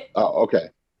it. Oh, okay.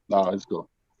 No, it's cool.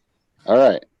 All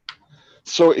right.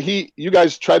 So you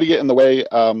guys try to get in the way.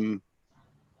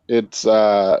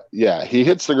 He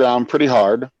hits the ground pretty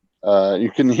hard.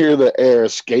 You can hear the air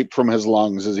escape from his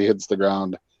lungs as he hits the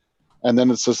ground. And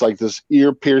then it's just like this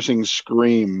ear-piercing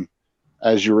scream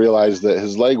as you realize that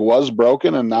his leg was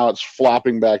broken and now it's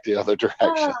flopping back the other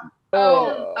direction.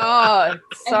 Oh,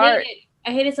 sorry.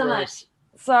 I hate it so much.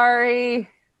 Sorry.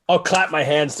 I'll clap my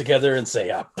hands together and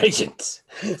say, patience.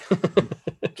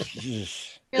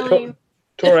 Really?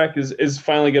 Torak is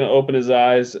finally going to open his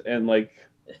eyes and like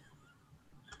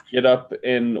get up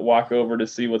and walk over to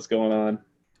see what's going on.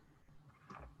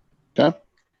 Okay.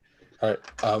 All right.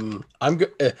 I'm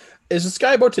good. Is this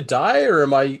guy about to die, or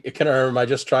am I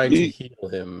just trying to heal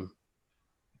him?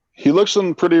 He looks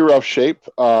in pretty rough shape.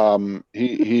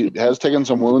 He has taken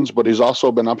some wounds, but he's also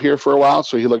been up here for a while,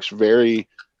 so he looks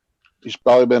he's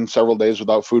probably been several days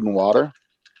without food and water.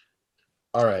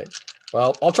 All right.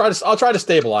 Well, I'll try to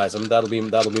stabilize him. That'll be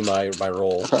my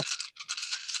role. Okay.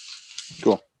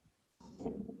 Cool.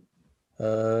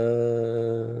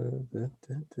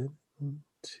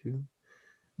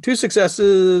 Two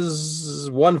successes,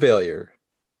 one failure.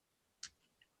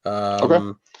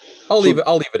 Okay. I'll leave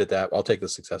it at that. I'll take the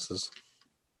successes.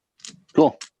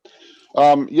 Cool.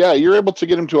 You're able to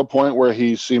get him to a point where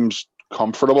he seems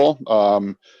comfortable.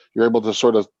 You're able to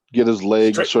sort of get his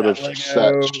leg Straighten sort of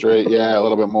set straight. Yeah, a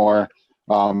little bit more.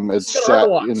 It's set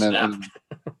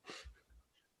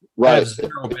right.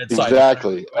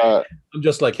 Exactly. I'm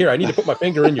just like, here, I need to put my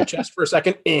finger in your chest for a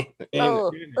second.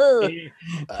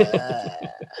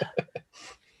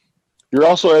 You're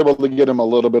also able to get him a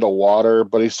little bit of water,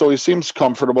 but he seems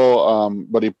comfortable.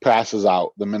 But he passes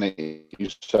out the minute you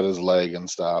set his leg and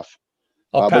stuff.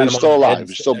 But he's still alive.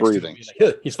 He's still breathing.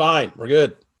 He's fine. We're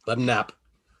good. Let him nap.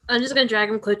 I'm just gonna drag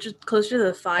him closer to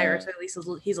the fire, so at least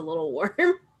he's a little warm.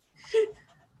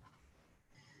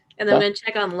 And then I'm gonna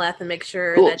check on Leth and make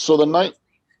sure. Cool. That so the night.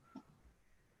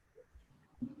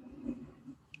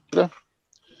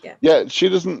 Yeah, she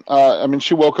doesn't.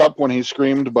 She woke up when he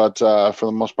screamed, but for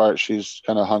the most part, she's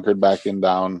kind of hunkered back in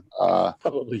down.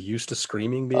 Probably used to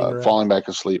screaming, being around. Falling back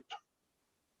asleep.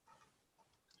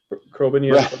 Krobin,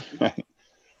 you have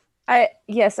I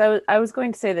was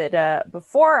going to say that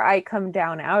before I come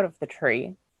down out of the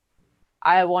tree,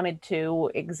 I wanted to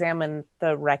examine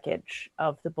the wreckage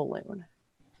of the balloon.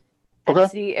 Okay.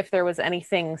 And see if there was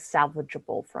anything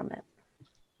salvageable from it.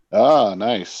 Ah,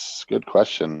 nice. Good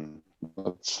question.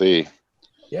 Let's see.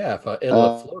 Yeah, if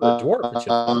it'll float a dwarf, it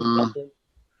should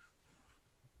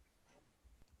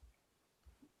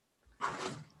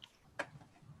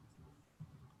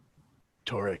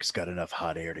Torek's got enough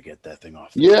hot air to get that thing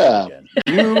off. Yeah.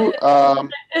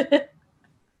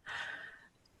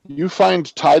 You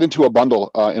find tied into a bundle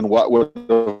in what would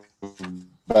have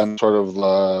been sort of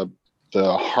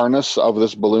the harness of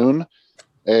this balloon,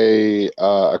 a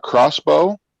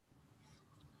crossbow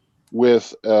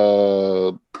with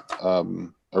a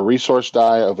resource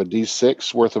die of a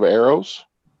D6 worth of arrows.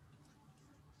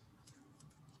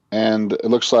 And it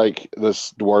looks like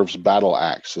this dwarf's battle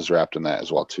axe is wrapped in that as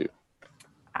well, too.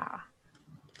 Ah.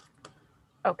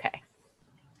 Okay.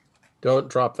 Don't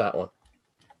drop that one.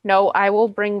 No, I will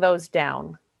bring those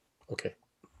down. Okay.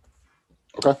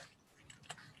 Okay.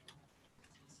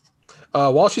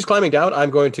 While she's climbing down, I'm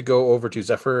going to go over to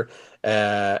Zephyr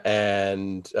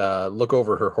and look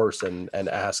over her horse and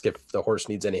ask if the horse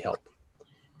needs any help,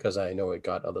 because I know it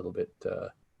got a little bit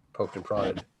poked and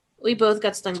prodded. we both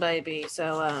got stung by a bee,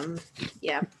 so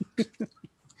yeah.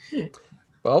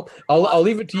 Well, I'll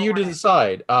leave it to you to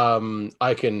decide.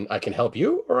 I can help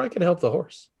you, or I can help the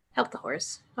horse. Help the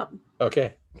horse. Help.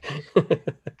 Okay.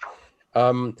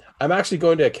 I'm actually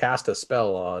going to cast a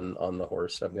spell on the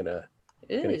horse. I'm gonna.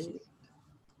 Okay.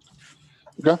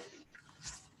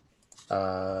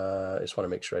 I just want to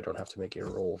make sure I don't have to make a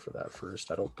roll for that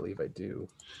first. I don't believe I do.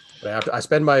 But I have to. I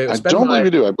spend my. I don't believe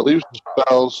you do. I believe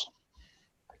spells.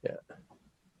 Yeah.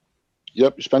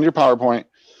 Yep. You spend your PowerPoint,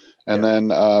 and then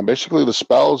basically the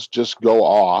spells just go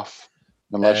off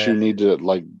unless you need to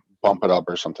like bump it up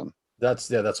or something.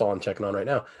 That's all I'm checking on right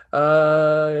now.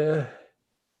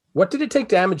 What did it take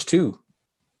damage to?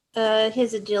 Her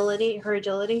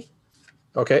agility.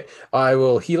 Okay, I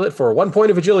will heal it for 1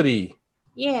 point of agility.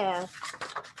 Yeah.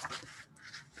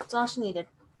 That's all she needed.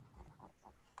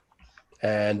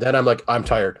 And then I'm like, I'm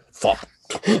tired. Flop.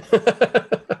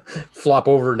 Flop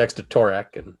over next to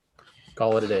Torak and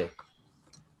call it a day.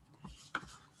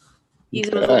 Use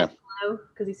him as a Okay. little pillow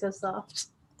because he's so soft.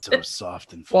 So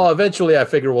soft and Well, eventually, I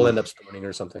figure we'll end up stoning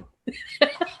or something.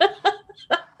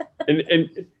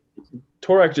 And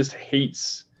Torak just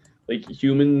hates like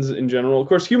humans in general. Of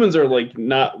course, humans are like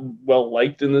not well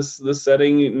liked in this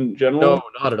setting in general. No,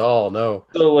 not at all. No.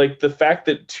 So like the fact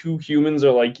that two humans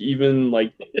are like even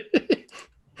like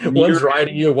One's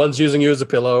riding you, one's using you as a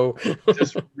pillow.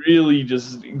 just really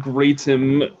just grates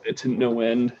him to no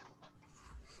end.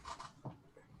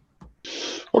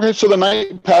 Okay, so the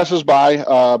night passes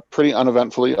by pretty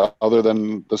uneventfully, other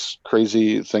than this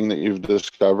crazy thing that you've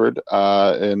discovered.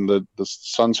 And the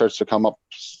sun starts to come up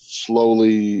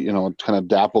slowly, you know, kind of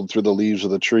dappled through the leaves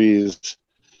of the trees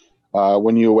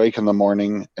when you awake in the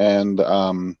morning. And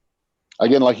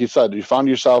again, like you said, you found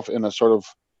yourself in a sort of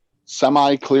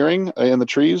semi-clearing in the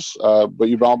trees, but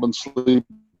you've all been sleeping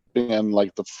in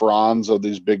like the fronds of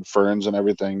these big ferns and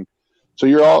everything. So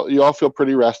you all feel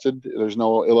pretty rested. There's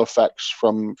no ill effects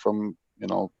from you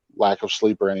know, lack of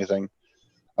sleep or anything.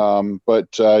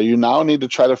 But you now need to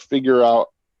try to figure out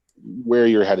where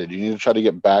you're headed. You need to try to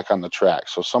get back on the track.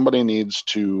 So somebody needs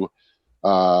to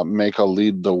make a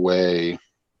lead the way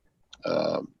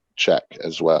check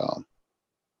as well.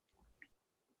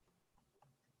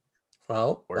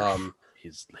 Well,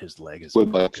 his leg is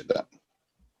Would like that.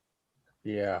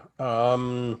 yeah.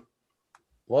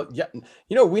 Well, yeah.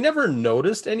 You know, we never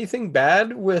noticed anything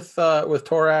bad with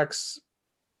Torak's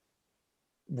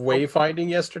wayfinding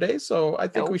yesterday, so I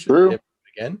think we should True. hit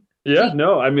it again. Yeah,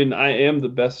 no, I mean I am the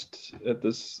best at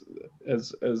this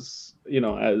as you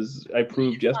know, as I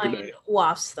proved yesterday.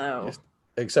 Wasps though.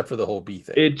 Except for the whole bee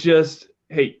thing. It just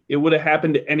it would have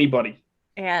happened to anybody.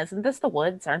 Yeah, isn't this the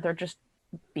woods? Aren't there just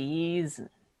bees and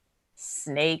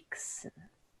snakes and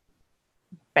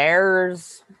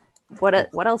bears? What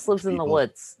else lives in the People.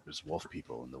 woods? There's wolf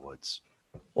people in the woods.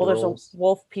 Well, there's Wolves. a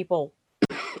wolf people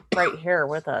right here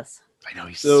with us. I know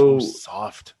he's so So-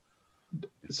 soft.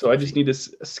 So I just need to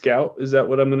scout. Is that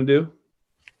what I'm going to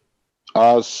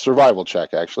do? Survival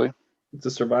check, actually. It's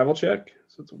a survival check.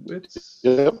 So it's a wits.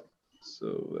 Yep.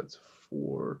 So that's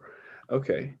 4.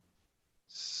 Okay.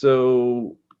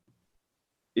 So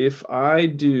if I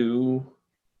do,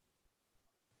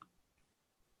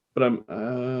 but I'm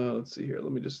let's see here.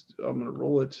 I'm going to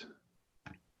roll it.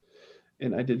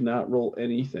 And I did not roll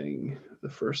anything the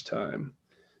first time.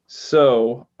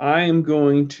 So I am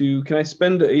going to, can I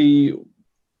spend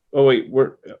oh wait,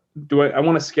 I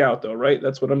want to scout though, right?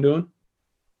 That's what I'm doing.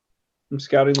 I'm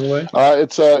scouting the way.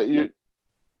 It's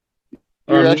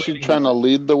you're actually trying to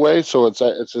lead the way, so it's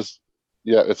just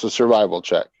it's a survival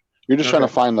check. You're just trying to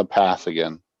Okay. find the path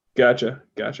again. Gotcha.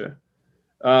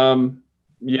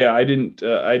 Yeah, I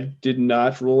did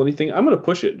not roll anything. I'm gonna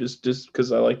push it just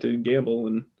because I like to gamble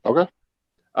and Okay.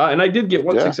 and I did get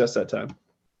one Yeah. success that time.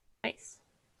 Nice.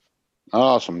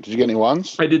 Awesome. Did you get any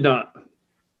ones? I did not.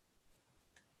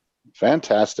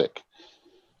 Fantastic.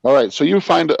 All right, so you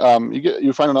find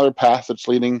you find another path that's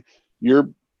leading. You're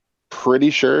pretty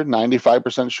sure,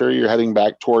 95% sure, you're heading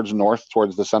back towards north,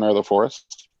 towards the center of the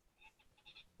forest.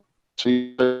 So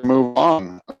you move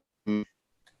on.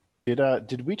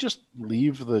 Did we just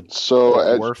leave the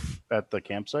So wharf at the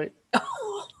campsite?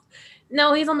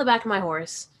 No, he's on the back of my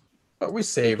horse. But we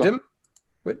saved him.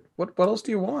 What else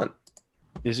do you want?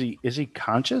 Is he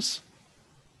conscious?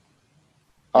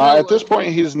 at this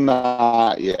point, he's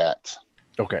not yet.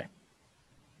 Okay.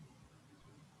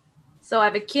 So I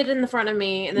have a kid in the front of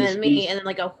me, and then me, and then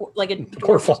like a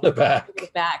Dwarf on the back. in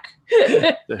the back.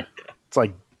 It's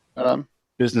like Um,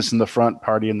 business in the front,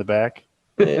 party in the back.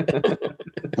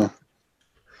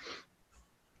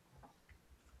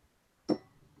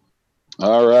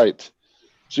 all right.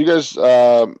 So you guys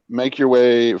make your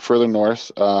way further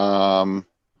north.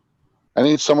 I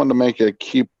need someone to make a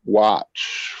keep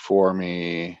watch for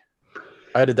me.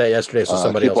 I did that yesterday, so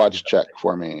somebody keep else. watch check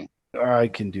for me. I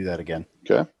can do that again.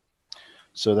 Okay.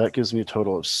 So that gives me a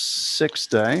total of 6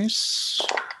 dice.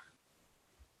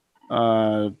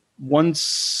 1,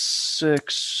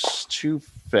 6, 2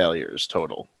 failures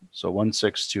total. So 1,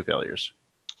 6, 2 failures.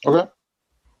 Okay.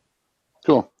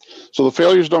 Cool. So the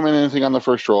failures don't mean anything on the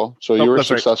first roll. So you were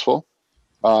that's right. successful.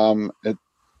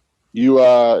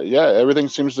 Everything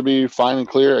seems to be fine and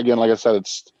clear. Again, like I said,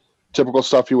 it's typical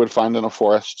stuff you would find in a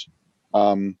forest.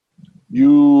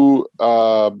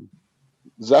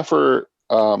 Zephyr,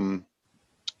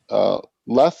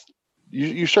 Leth,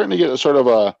 you're starting to get a sort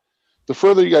of the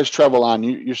further you guys travel on,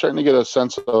 you're starting to get a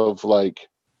sense of like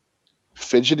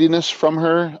fidgetiness from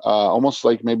her, almost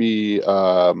like maybe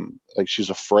like she's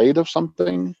afraid of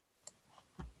something.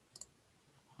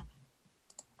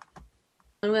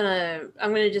 I'm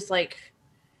gonna just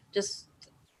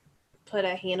put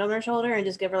a hand on her shoulder and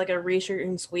just give her like a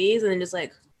reassuring squeeze, and then just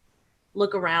like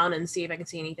look around and see if I can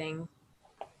see anything.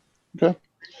 Okay.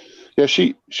 Yeah,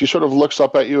 she sort of looks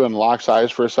up at you and locks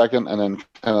eyes for a second, and then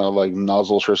kind of like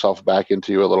nuzzles herself back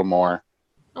into you a little more,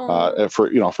 Oh,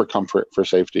 for comfort, for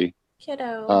safety.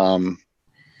 kiddo.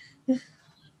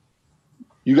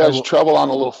 You guys travel on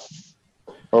a little.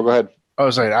 Oh, go ahead. Oh,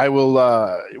 sorry. I will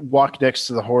walk next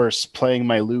to the horse, playing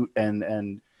my lute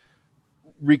and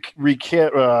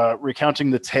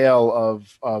recounting the tale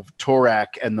of Torak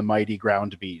and the mighty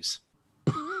ground bees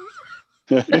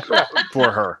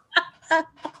for her.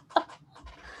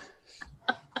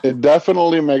 It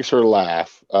definitely makes her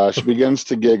laugh. She begins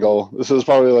to giggle. This is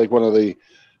probably like one of the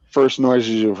first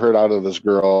noises you've heard out of this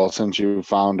girl since you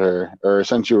found her, or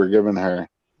since you were given her.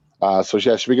 So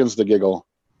yeah, she begins to giggle,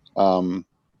 and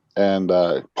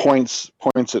points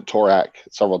at Torak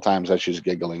several times as she's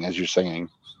giggling, as you're singing.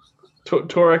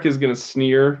 Torak is gonna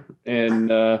sneer and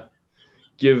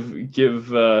give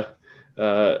Liat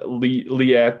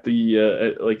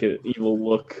the like an evil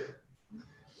look,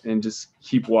 and just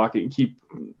keep walking, keep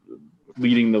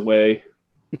leading the way.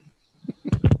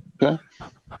 Okay.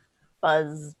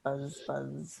 Buzz, buzz,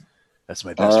 buzz. That's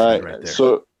my best friend right there.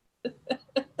 So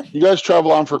you guys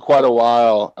travel on for quite a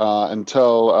while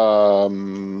until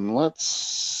let's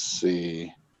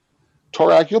see.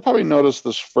 Torak, you'll probably notice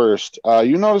this first.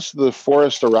 You notice the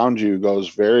forest around you goes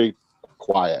very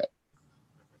quiet.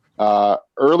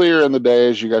 Earlier in the day,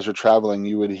 as you guys are traveling,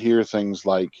 you would hear things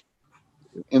like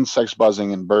insects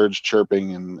buzzing and birds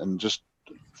chirping and just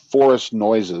forest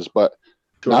noises. But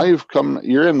now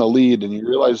you're in the lead, and you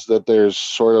realize that there's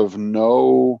sort of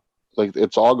no, like,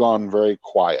 it's all gone very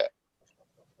quiet.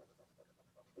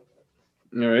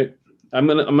 All right, I'm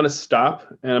gonna stop,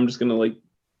 and I'm just gonna like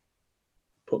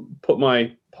put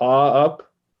my paw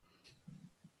up.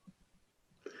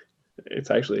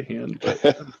 It's actually a hand. But,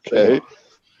 Okay.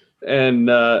 And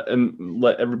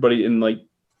let everybody in, like,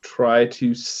 try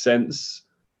to sense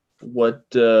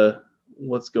what's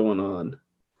going on.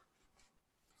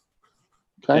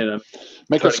 Okay. And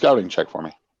Make a scouting check for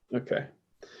me. okay.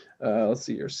 Let's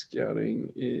see. Your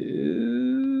scouting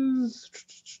is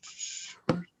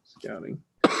scouting.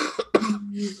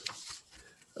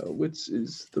 Wits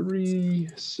is 3,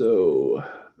 so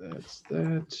that's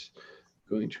that.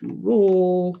 Going to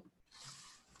roll,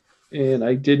 and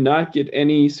I did not get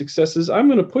any successes. I'm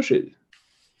going to push it.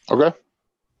 Okay.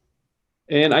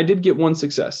 And I did get 1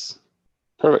 success.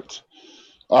 Perfect.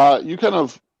 You kind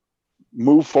of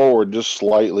move forward just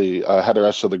slightly ahead of the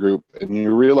rest of the group, and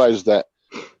you realize that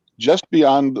just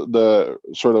beyond the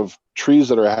sort of trees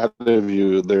that are ahead of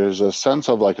you, there's a sense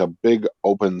of like a big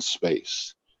open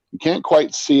space. You can't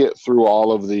quite see it through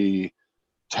all of the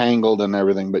tangled and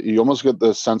everything, but you almost get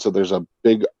the sense that there's a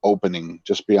big opening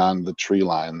just beyond the tree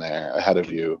line there ahead of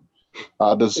you.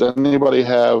 Does anybody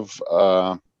have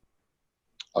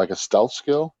like a stealth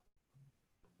skill?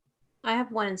 I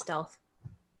have 1 in stealth.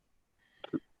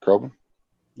 Crobin?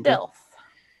 Stealth.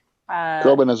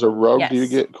 Crobin, as a rogue, do you yes.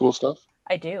 get cool stuff?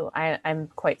 I do. I'm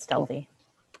quite stealthy.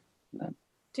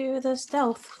 Do the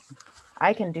stealth.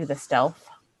 I can do the stealth.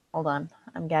 Hold on.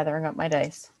 I'm gathering up my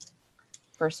dice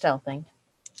for stealthing.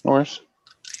 No worries.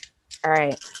 All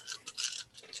right.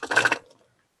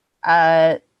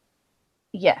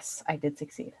 Yes, I did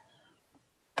succeed.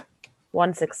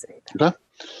 1 succeed. Okay.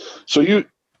 So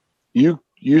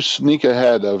you sneak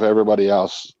ahead of everybody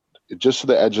else just to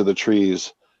the edge of the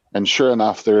trees, and sure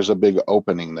enough, there's a big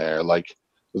opening there. Like,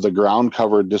 the ground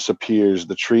cover disappears.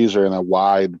 The trees are in a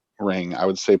wide ring. I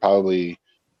would say probably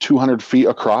 200 feet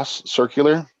across,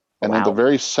 circular. And at the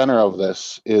very center of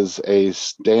this is a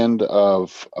stand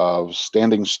of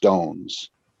standing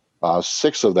stones,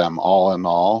 6 of them all in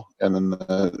all. And in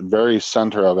the very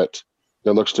center of it,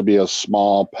 there looks to be a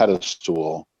small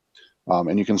pedestal.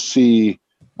 And you can see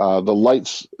the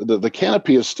lights. The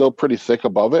canopy is still pretty thick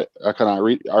above it, kind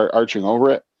of arching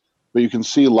over it. But you can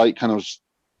see light, kind of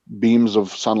beams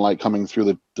of sunlight coming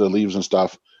through the leaves and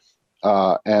stuff.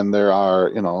 And there are,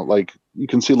 like, you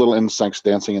can see little insects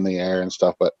dancing in the air and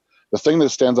stuff. But the thing that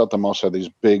stands out the most are these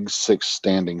big 6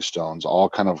 standing stones, all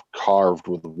kind of carved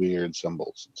with weird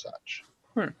symbols and such.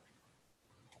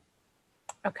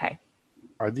 Okay.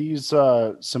 Are these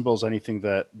symbols anything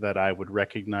that I would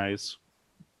recognize?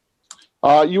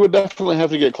 You would definitely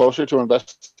have to get closer to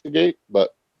investigate,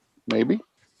 but maybe.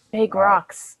 Big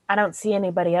rocks. I don't see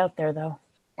anybody out there, though.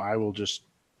 I will just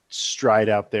stride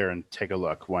out there and take a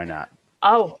look. Why not?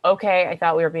 Oh, okay. I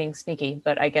thought we were being sneaky,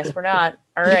 but I guess we're not.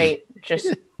 All right.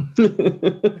 Just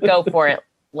go for it,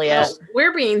 Leah.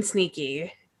 We're being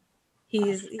sneaky.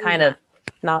 He's Kind of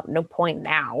no point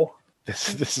now.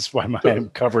 This is why I'm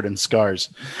covered in scars.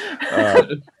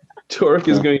 Torek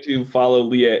is going to follow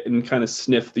Liet and kind of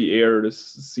sniff the air to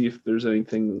see if there's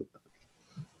anything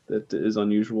that is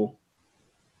unusual.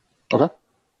 Okay.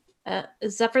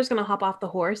 Zephyr's gonna hop off the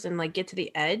horse and like get to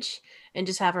the edge and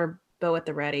just have her bow at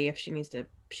the ready if she needs to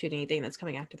shoot anything that's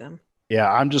coming after them.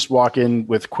 Yeah, I'm just walking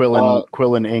with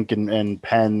quill and ink and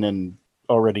pen and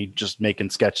already just making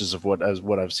sketches of what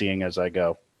I'm seeing as I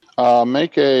go.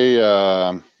 Make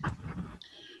a.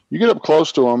 You get up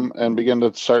close to them and begin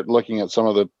to start looking at some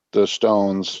of the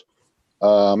stones.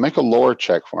 Make a lore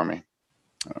check for me.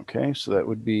 Okay, so that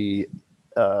would be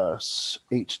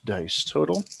 8 dice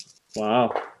total.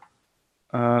 Wow.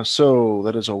 So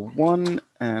that is a 1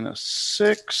 and a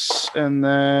 6, and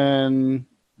then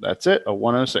that's it, a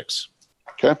 1 and a 6.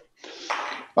 Okay.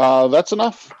 That's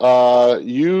enough.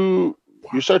 You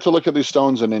start to look at these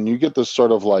stones, and then you get this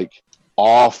sort of like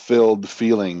awe-filled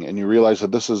feeling, and you realize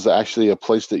that this is actually a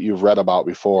place that you've read about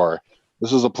before.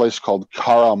 This is a place called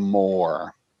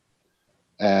Karamor.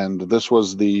 And this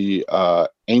was the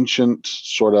ancient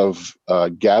sort of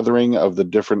gathering of the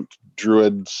different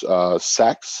druids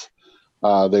sects.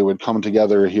 They would come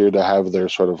together here to have their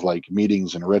sort of like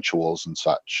meetings and rituals and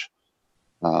such.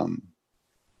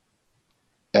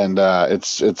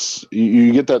 It's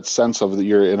you get that sense of that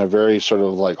you're in a very sort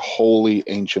of like holy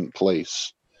ancient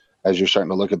place as you're starting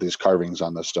to look at these carvings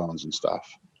on the stones and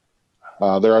stuff.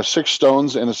 There are 6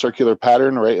 stones in a circular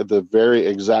pattern right at the very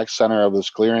exact center of this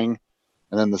clearing.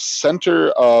 And then the center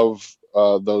of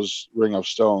those ring of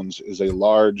stones is a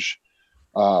large,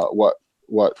 what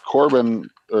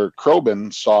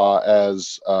Krobin saw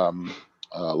as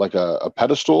like a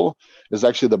pedestal is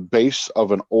actually the base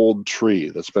of an old tree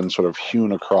that's been sort of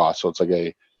hewn across. So it's like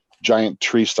a giant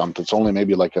tree stump that's only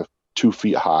maybe like 2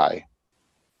 feet high.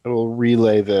 I will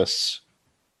relay this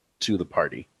to the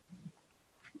party.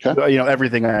 Okay. You know,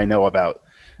 everything I know about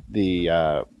the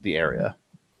area.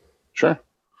 Sure.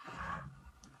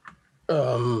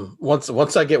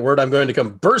 Once I get word, I'm going to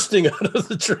come bursting out of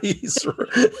the trees.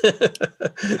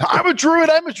 I'm a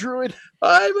druid. I'm a druid.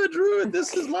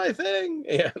 This is my thing.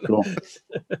 Yeah. Cool.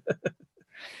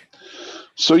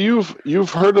 So you've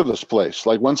heard of this place.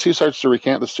 Like once he starts to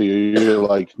recant this to you, you're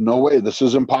like, no way, this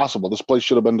is impossible. This place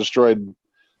should have been destroyed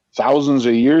thousands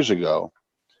of years ago.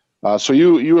 So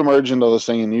you emerge into this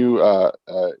thing and you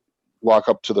walk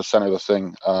up to the center of the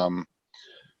thing.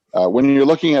 When you're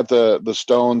looking at the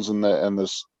stones and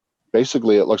this,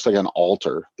 basically it looks like an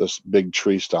altar, this big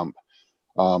tree stump.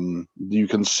 You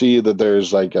can see that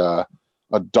there's like a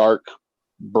dark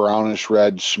brownish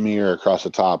red smear across the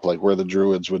top, like where the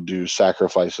druids would do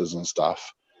sacrifices and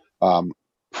stuff.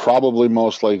 Probably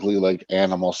most likely like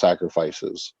animal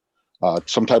sacrifices.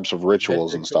 Some types of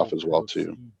rituals and stuff as well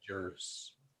too.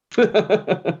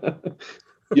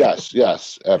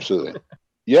 Yes, absolutely.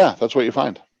 Yeah, that's what you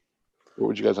find. What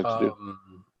would you guys like to do?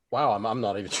 Wow, I'm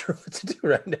not even sure what to do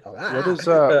right now.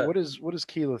 What is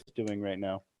Keyleth doing right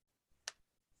now?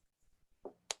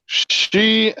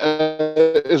 She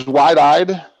is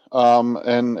wide-eyed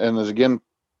and is again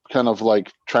kind of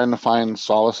like trying to find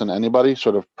solace in anybody,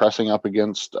 sort of pressing up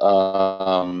against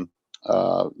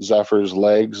Zephyr's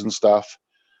legs and stuff,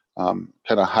 kind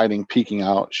of hiding, peeking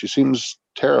out. She seems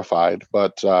terrified,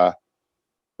 but you're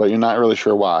not really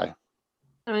sure why.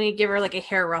 I'm gonna give her like a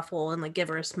hair ruffle and like give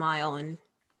her a smile and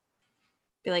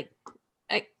be like,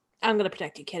 I'm gonna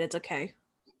protect you, kid. It's okay.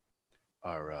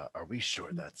 Are we sure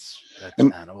that's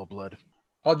animal blood?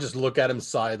 I'll just look at him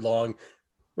sidelong.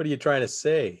 What are you trying to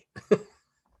say?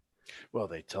 Well,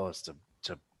 they tell us to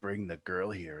bring the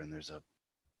girl here, and there's a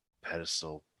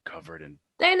pedestal covered in.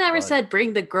 They never said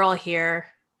bring the girl here.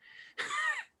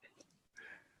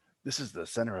 This is the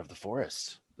center of the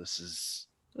forest.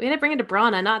 We had to bring it to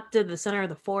Brana, not to the center of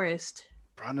the forest.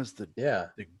 Brana's the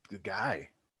guy.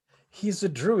 He's a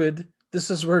druid.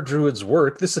 This is where druids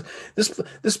work. This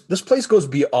place goes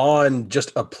beyond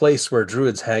just a place where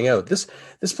druids hang out. This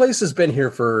place has been here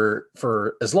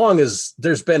for as long as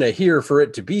there's been a here for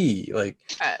it to be. Like,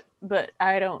 but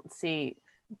I don't see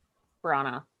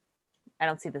Brana. I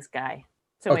don't see this guy.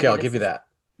 So okay, I'll give you that.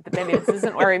 But maybe this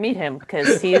isn't where we meet him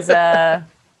because he's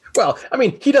Well, I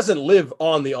mean, he doesn't live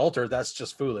on the altar. That's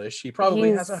just foolish. He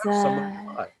probably has a house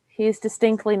somewhere. He's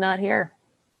distinctly not here.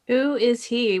 Who is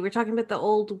he? We're talking about the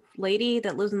old lady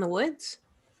that lives in the woods?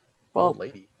 Well, old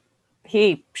lady.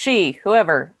 She,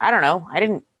 whoever. I don't know.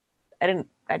 I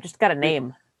just got a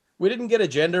name. We didn't get a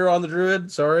gender on the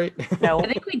druid. Sorry. No. I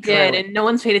think we did, and no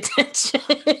one's paid attention.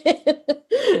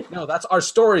 No, that's our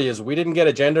story is we didn't get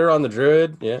a gender on the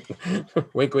druid. Yeah.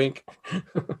 Wink, wink.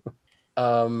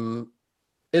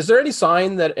 Is there any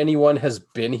sign that anyone has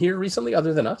been here recently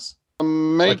other than us?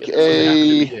 Make It doesn't have to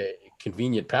a. be a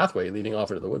convenient pathway leading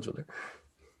off into the woods with her.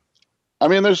 I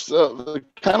mean, there's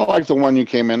kind of like the one you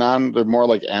came in on. They're more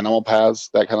like animal paths,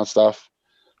 that kind of stuff.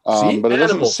 See, But it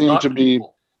doesn't animals, seem not to be.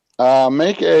 people.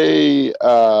 Make a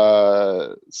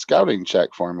scouting check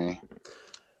for me.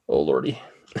 Oh lordy.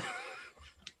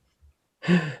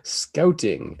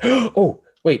 Scouting. Oh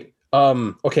wait.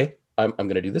 Okay. I'm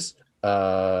gonna do this.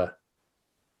 That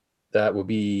would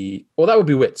be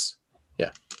wits.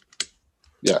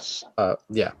 Yes.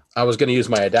 Yeah. I was gonna use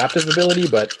my adaptive ability,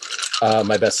 but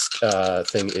my best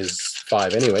thing is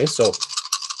 5 anyway. So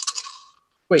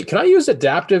wait, can I use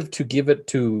adaptive to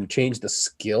change the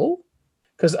skill?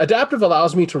 Because adaptive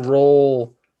allows me to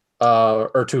roll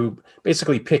or to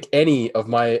basically pick any of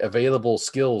my available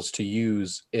skills to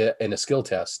use in a skill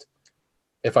test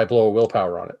if I blow a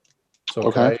willpower on it. So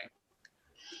Okay.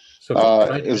 Can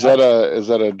I do is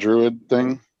that a druid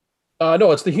thing?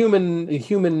 No, it's the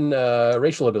human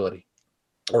racial ability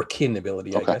or kin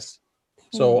ability, I Okay. guess.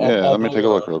 So Let me take a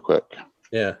look real quick.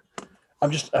 Yeah,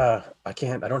 I'm just I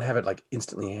don't have it like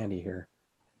instantly handy here.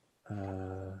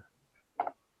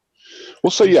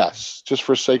 We'll say yes, just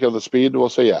for sake of the speed. We'll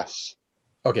say yes.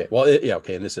 Okay, well,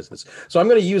 okay. In this instance, so I'm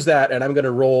going to use that, and I'm going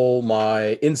to roll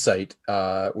my insight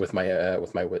with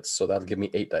my wits. So that'll give me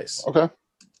 8 dice. Okay.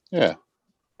 Yeah.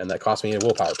 And that cost me a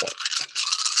willpower point.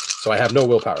 So I have no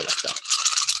willpower left now.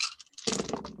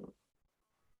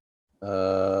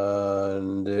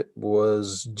 And it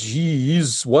was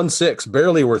 1-6,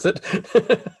 barely worth it.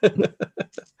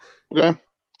 Okay.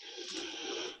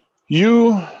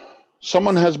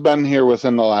 Someone has been here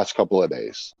within the last couple of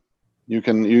days. You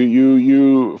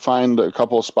find a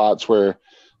couple of spots where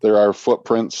there are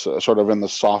footprints sort of in the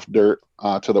soft dirt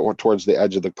towards the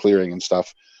edge of the clearing and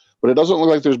stuff. But it doesn't look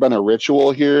like there's been a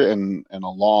ritual here in a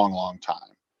long, long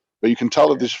time. But you can tell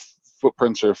that these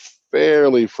footprints are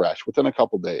fairly fresh, within a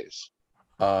couple days.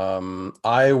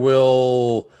 I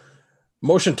will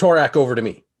motion Torak over to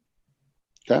me.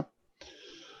 Okay.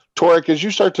 Torak, as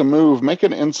you start to move, make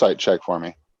an insight check for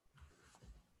me.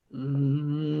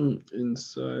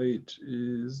 Insight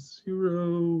is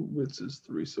 0, wits is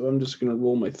 3. So I'm just going to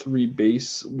roll my 3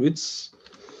 base wits.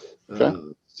 Okay.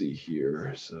 Let's see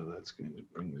here. So that's going to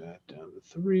bring that down to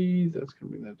 3. That's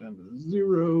going to bring that down to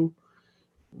 0.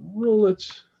 Roll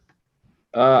it.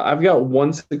 I've got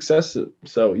 1 success.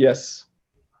 So yes.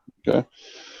 Okay.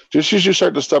 Just as you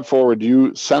start to step forward,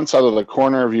 you sense out of the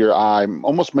corner of your eye,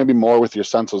 almost maybe more with your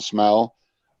sense of smell,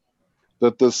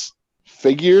 that this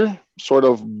figure sort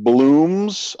of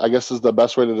blooms, I guess is the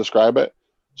best way to describe it,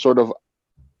 sort of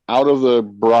out of the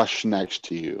brush next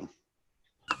to you.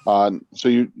 So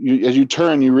you as you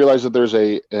turn, you realize that there's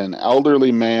an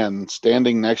elderly man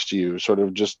standing next to you, sort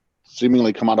of just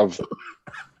seemingly come out of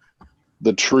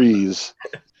the trees.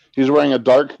 He's wearing a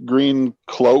dark green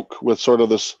cloak with sort of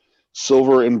this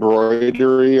silver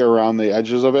embroidery around the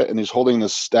edges of it, and he's holding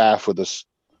this staff with this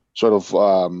sort of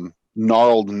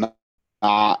gnarled knot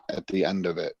at the end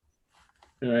of it.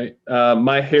 All right.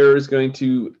 My hair is going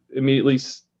to immediately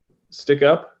stick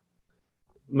up.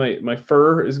 My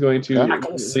fur is going to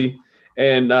immediately,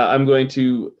 and I'm going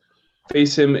to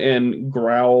face him and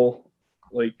growl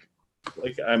like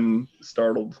I'm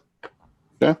startled.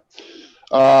 Okay.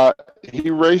 He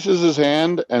raises his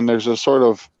hand, and there's a sort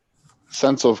of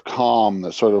sense of calm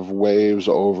that sort of waves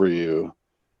over you.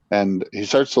 And he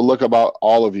starts to look about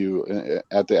all of you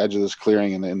at the edge of this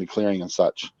clearing and in the clearing and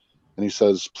such. And he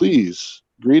says, "Please,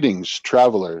 greetings,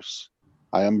 travelers.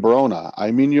 I am Brona.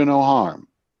 I mean you no harm."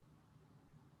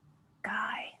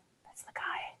 Guy. That's the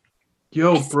guy.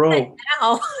 Yo, bro.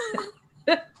 Now.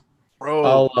 Bro.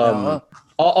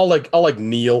 I'll like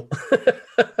kneel.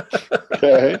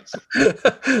 Okay.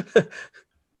 And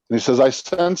he says, "I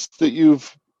sense that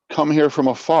you've come here from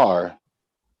afar.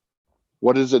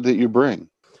 What is it that you bring?"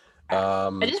 I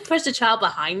just pushed a child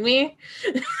behind me.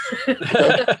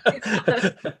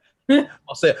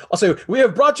 I'll say we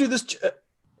have brought you the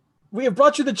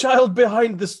child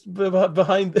behind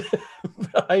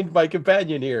my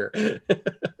companion here.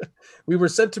 We were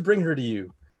sent to bring her to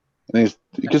you. And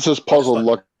he gets this puzzled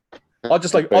look. I'll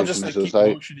just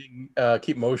Motioning.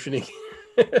 keep motioning.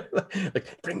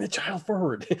 Like, bring the child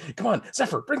forward. Come on,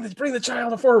 Zephyr, bring the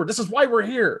child forward. This is why we're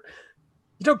here.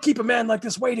 You don't keep a man like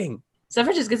this waiting.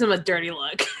 Zephyr just gives him a dirty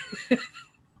look.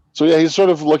 So yeah, he's sort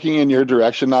of looking in your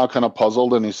direction now, kind of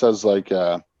puzzled, and he says, like,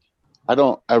 "I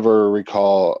don't ever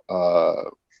recall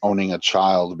owning a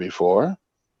child before."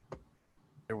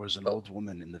 There was an old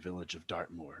woman in the village of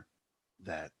Dartmoor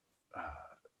that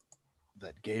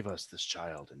gave us this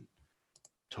child and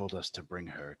told us to bring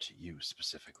her to you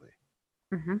specifically.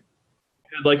 Mm-hmm.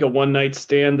 Had like a one-night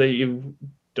stand that you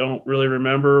don't really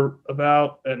remember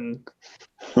about. And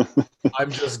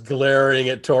I'm just glaring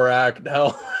at Torak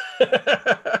now.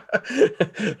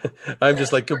 I'm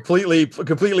just like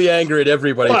completely angry at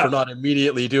everybody for not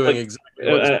immediately doing Like,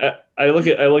 exactly what I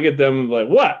look at them like,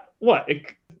 what?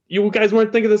 You guys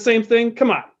weren't thinking the same thing?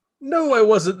 Come on. No, I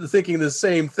wasn't thinking the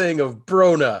same thing of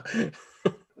Brona.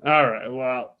 All right,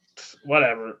 well,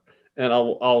 whatever. And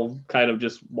I'll kind of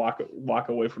just walk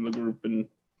away from the group and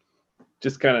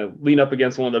just kind of lean up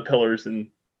against one of the pillars and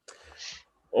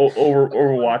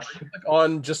overwatch. Like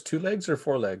on just 2 legs or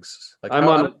 4 legs? Like I'm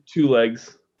on 2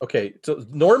 legs. Okay, so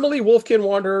normally Wolfkin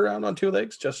wander around on 2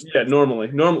 legs. Normally,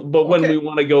 but when we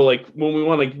want to go when we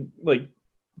want to like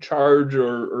charge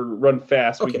or run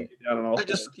fast, we can get down on all. I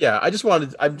just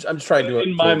wanted. I'm just trying to.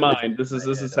 In my mind, this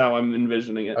is how I'm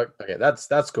envisioning it. Okay, that's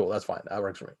cool. That's fine. That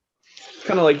works for me. It's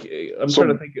kind of like I'm trying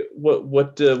to think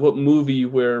what movie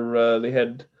where they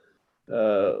had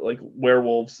like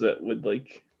werewolves that would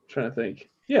like trying to think.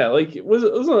 Yeah, like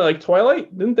wasn't it like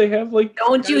Twilight? Didn't they have like?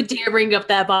 Don't you dare bring up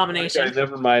that abomination. Okay,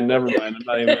 never mind. I'm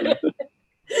not even.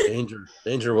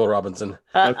 Danger, Will Robinson.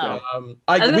 Okay.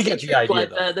 We get the idea.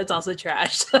 Though. That's also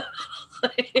trash.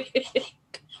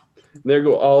 There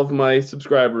go all of my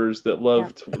subscribers that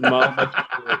loved.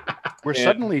 We're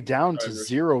suddenly down to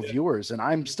 0 viewers, and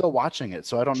I'm still watching it,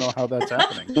 so I don't know how that's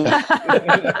happening.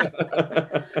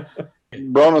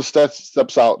 Brona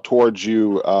steps out towards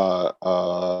you,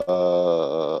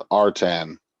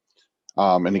 Artan,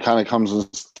 and he kind of comes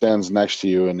and stands next to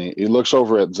you, and he looks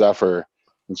over at Zephyr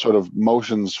and sort of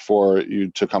motions for you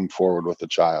to come forward with the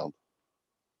child.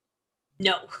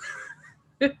 No.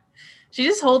 She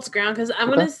just holds ground because I'm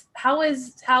gonna. How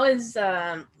is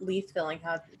Leith feeling?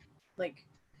 I'm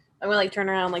gonna like turn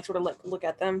around, like sort of look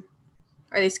at them.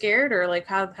 Are they scared or like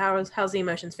how's the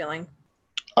emotions feeling?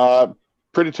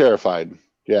 Pretty terrified.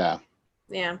 Yeah.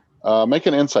 Yeah. Make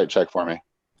an insight check for me.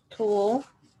 Cool.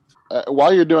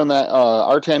 While you're doing that,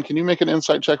 Artan, can you make an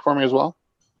insight check for me as well?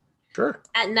 Sure.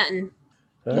 At nothing.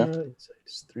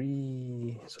 Insight's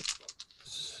 3.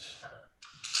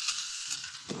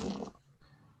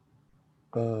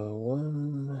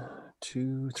 1,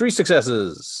 2, 3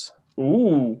 successes.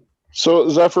 Ooh. So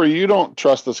Zephyr, you don't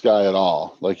trust this guy at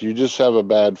all. Like you just have a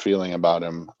bad feeling about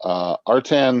him.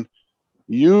 Artan,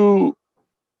 you've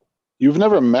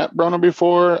never met Brona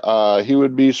before. He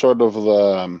would be sort of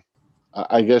the,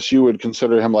 I guess you would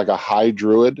consider him like a high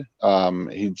druid.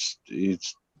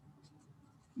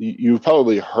 You've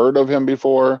probably heard of him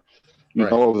before. You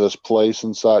know of this place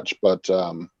and such, but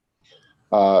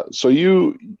so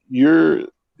you're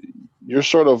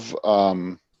sort of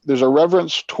there's a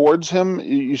reverence towards him.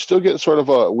 You still get sort of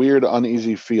a weird,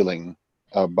 uneasy feeling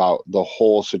about the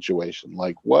whole situation.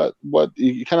 Like what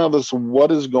you kind of this,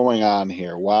 what is going on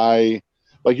here? Why,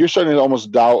 like you're starting to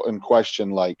almost doubt and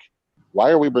question, like, why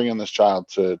are we bringing this child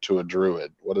to a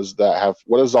druid? What does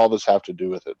all this have to do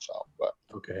with itself? But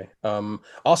okay.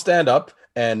 I'll stand up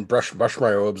and brush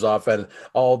my robes off, and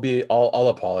I'll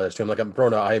apologize to him. Like,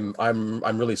 Brona,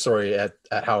 I'm really sorry at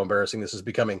how embarrassing this is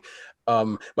becoming.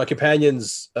 My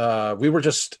companions, we were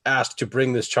just asked to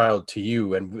bring this child to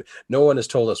you, and no one has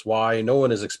told us why. No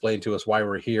one has explained to us why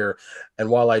we're here. And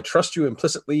while I trust you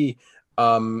implicitly,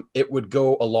 it would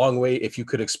go a long way if you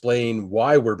could explain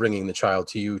why we're bringing the child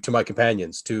to you, to my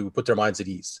companions, to put their minds at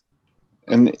ease.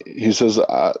 And he says,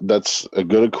 that's a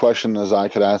good question as I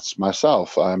could ask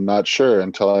myself. I'm not sure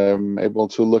until I'm able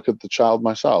to look at the child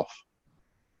myself.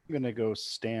 I'm going to go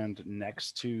stand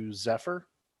next to Zephyr.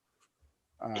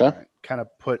 Okay. Kind of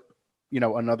put,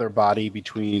 another body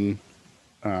between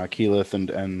Keyleth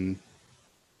and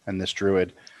this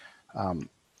druid.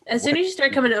 As soon as you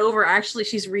start coming over, actually,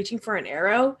 she's reaching for an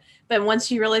arrow. But once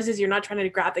she realizes you're not trying to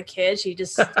grab the kid, she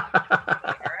just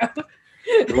arrow.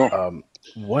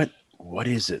 What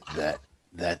is it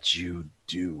that you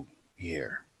do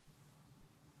here?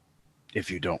 If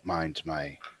you don't mind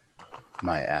my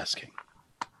asking.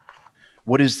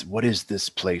 What is this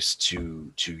place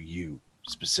to you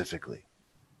specifically?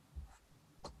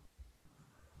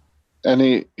 And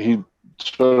he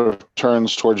sort of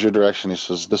turns towards your direction. He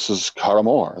says, this is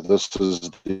Karamor. This is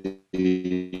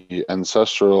the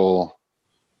ancestral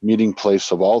meeting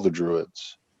place of all the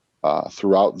druids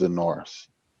throughout the north.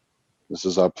 This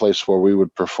is a place where we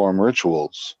would perform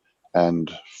rituals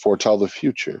and foretell the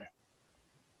future.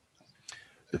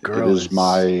 It is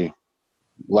my,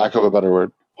 lack of a better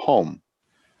word, home.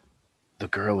 The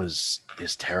girl is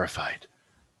terrified.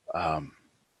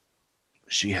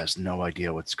 She has no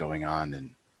idea what's going on,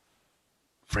 and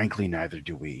frankly, neither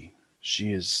do we.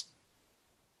 She is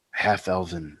half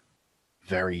elven,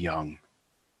 very young.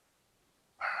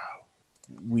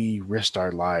 we risked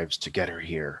our lives to get her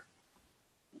here.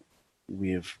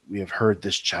 We have heard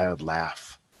this child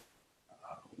laugh.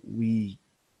 We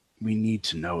need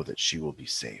to know that she will be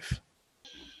safe.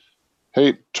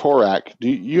 Hey, Torak, do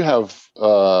you have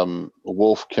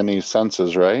Wolf Kenny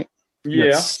senses, right?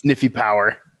 You got sniffy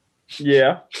power.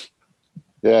 Yeah.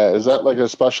 Yeah, is that like a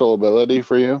special ability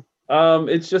for you?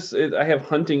 It's just I have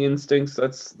hunting instincts.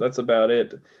 That's about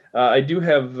it. I do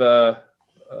have.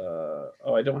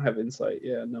 I don't have insight.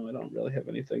 Yeah, no, I don't really have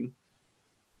anything.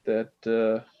 That.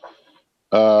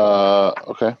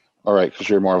 Okay. All right, because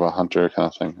you're more of a hunter kind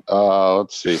of thing.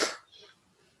 Let's see.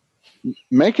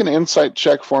 Make an insight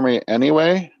check for me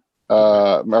anyway.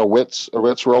 Or wits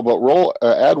roll, but roll.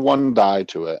 Add 1 die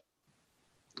to it.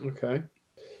 Okay.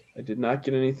 I did not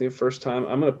get anything the first time.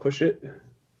 I'm gonna push it.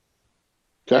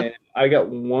 Okay. And I got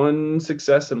 1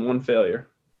 success and 1 failure.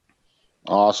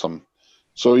 Awesome.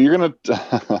 So you're gonna.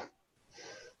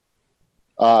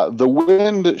 The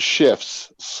wind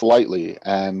shifts slightly,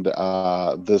 and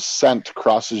the scent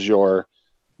crosses your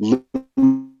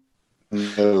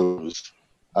nose,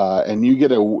 and you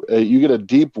get a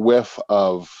deep whiff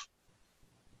of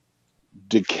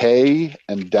decay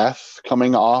and death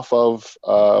coming off of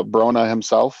Brona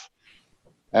himself.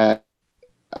 And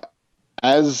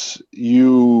as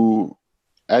you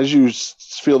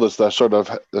feel this, the sort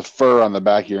of the fur on the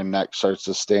back of your neck starts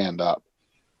to stand up.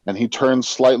 And he turns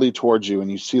slightly towards you,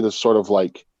 and you see this sort of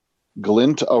like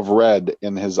glint of red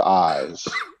in his eyes.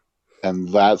 And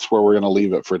that's where we're going to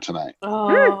leave it for tonight.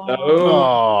 I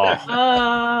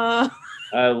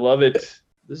love it.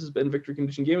 This has been Victory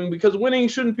Condition Gaming, because winning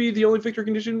shouldn't be the only victory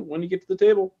condition when you get to the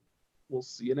table. We'll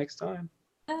see you next time.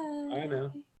 Bye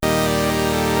now.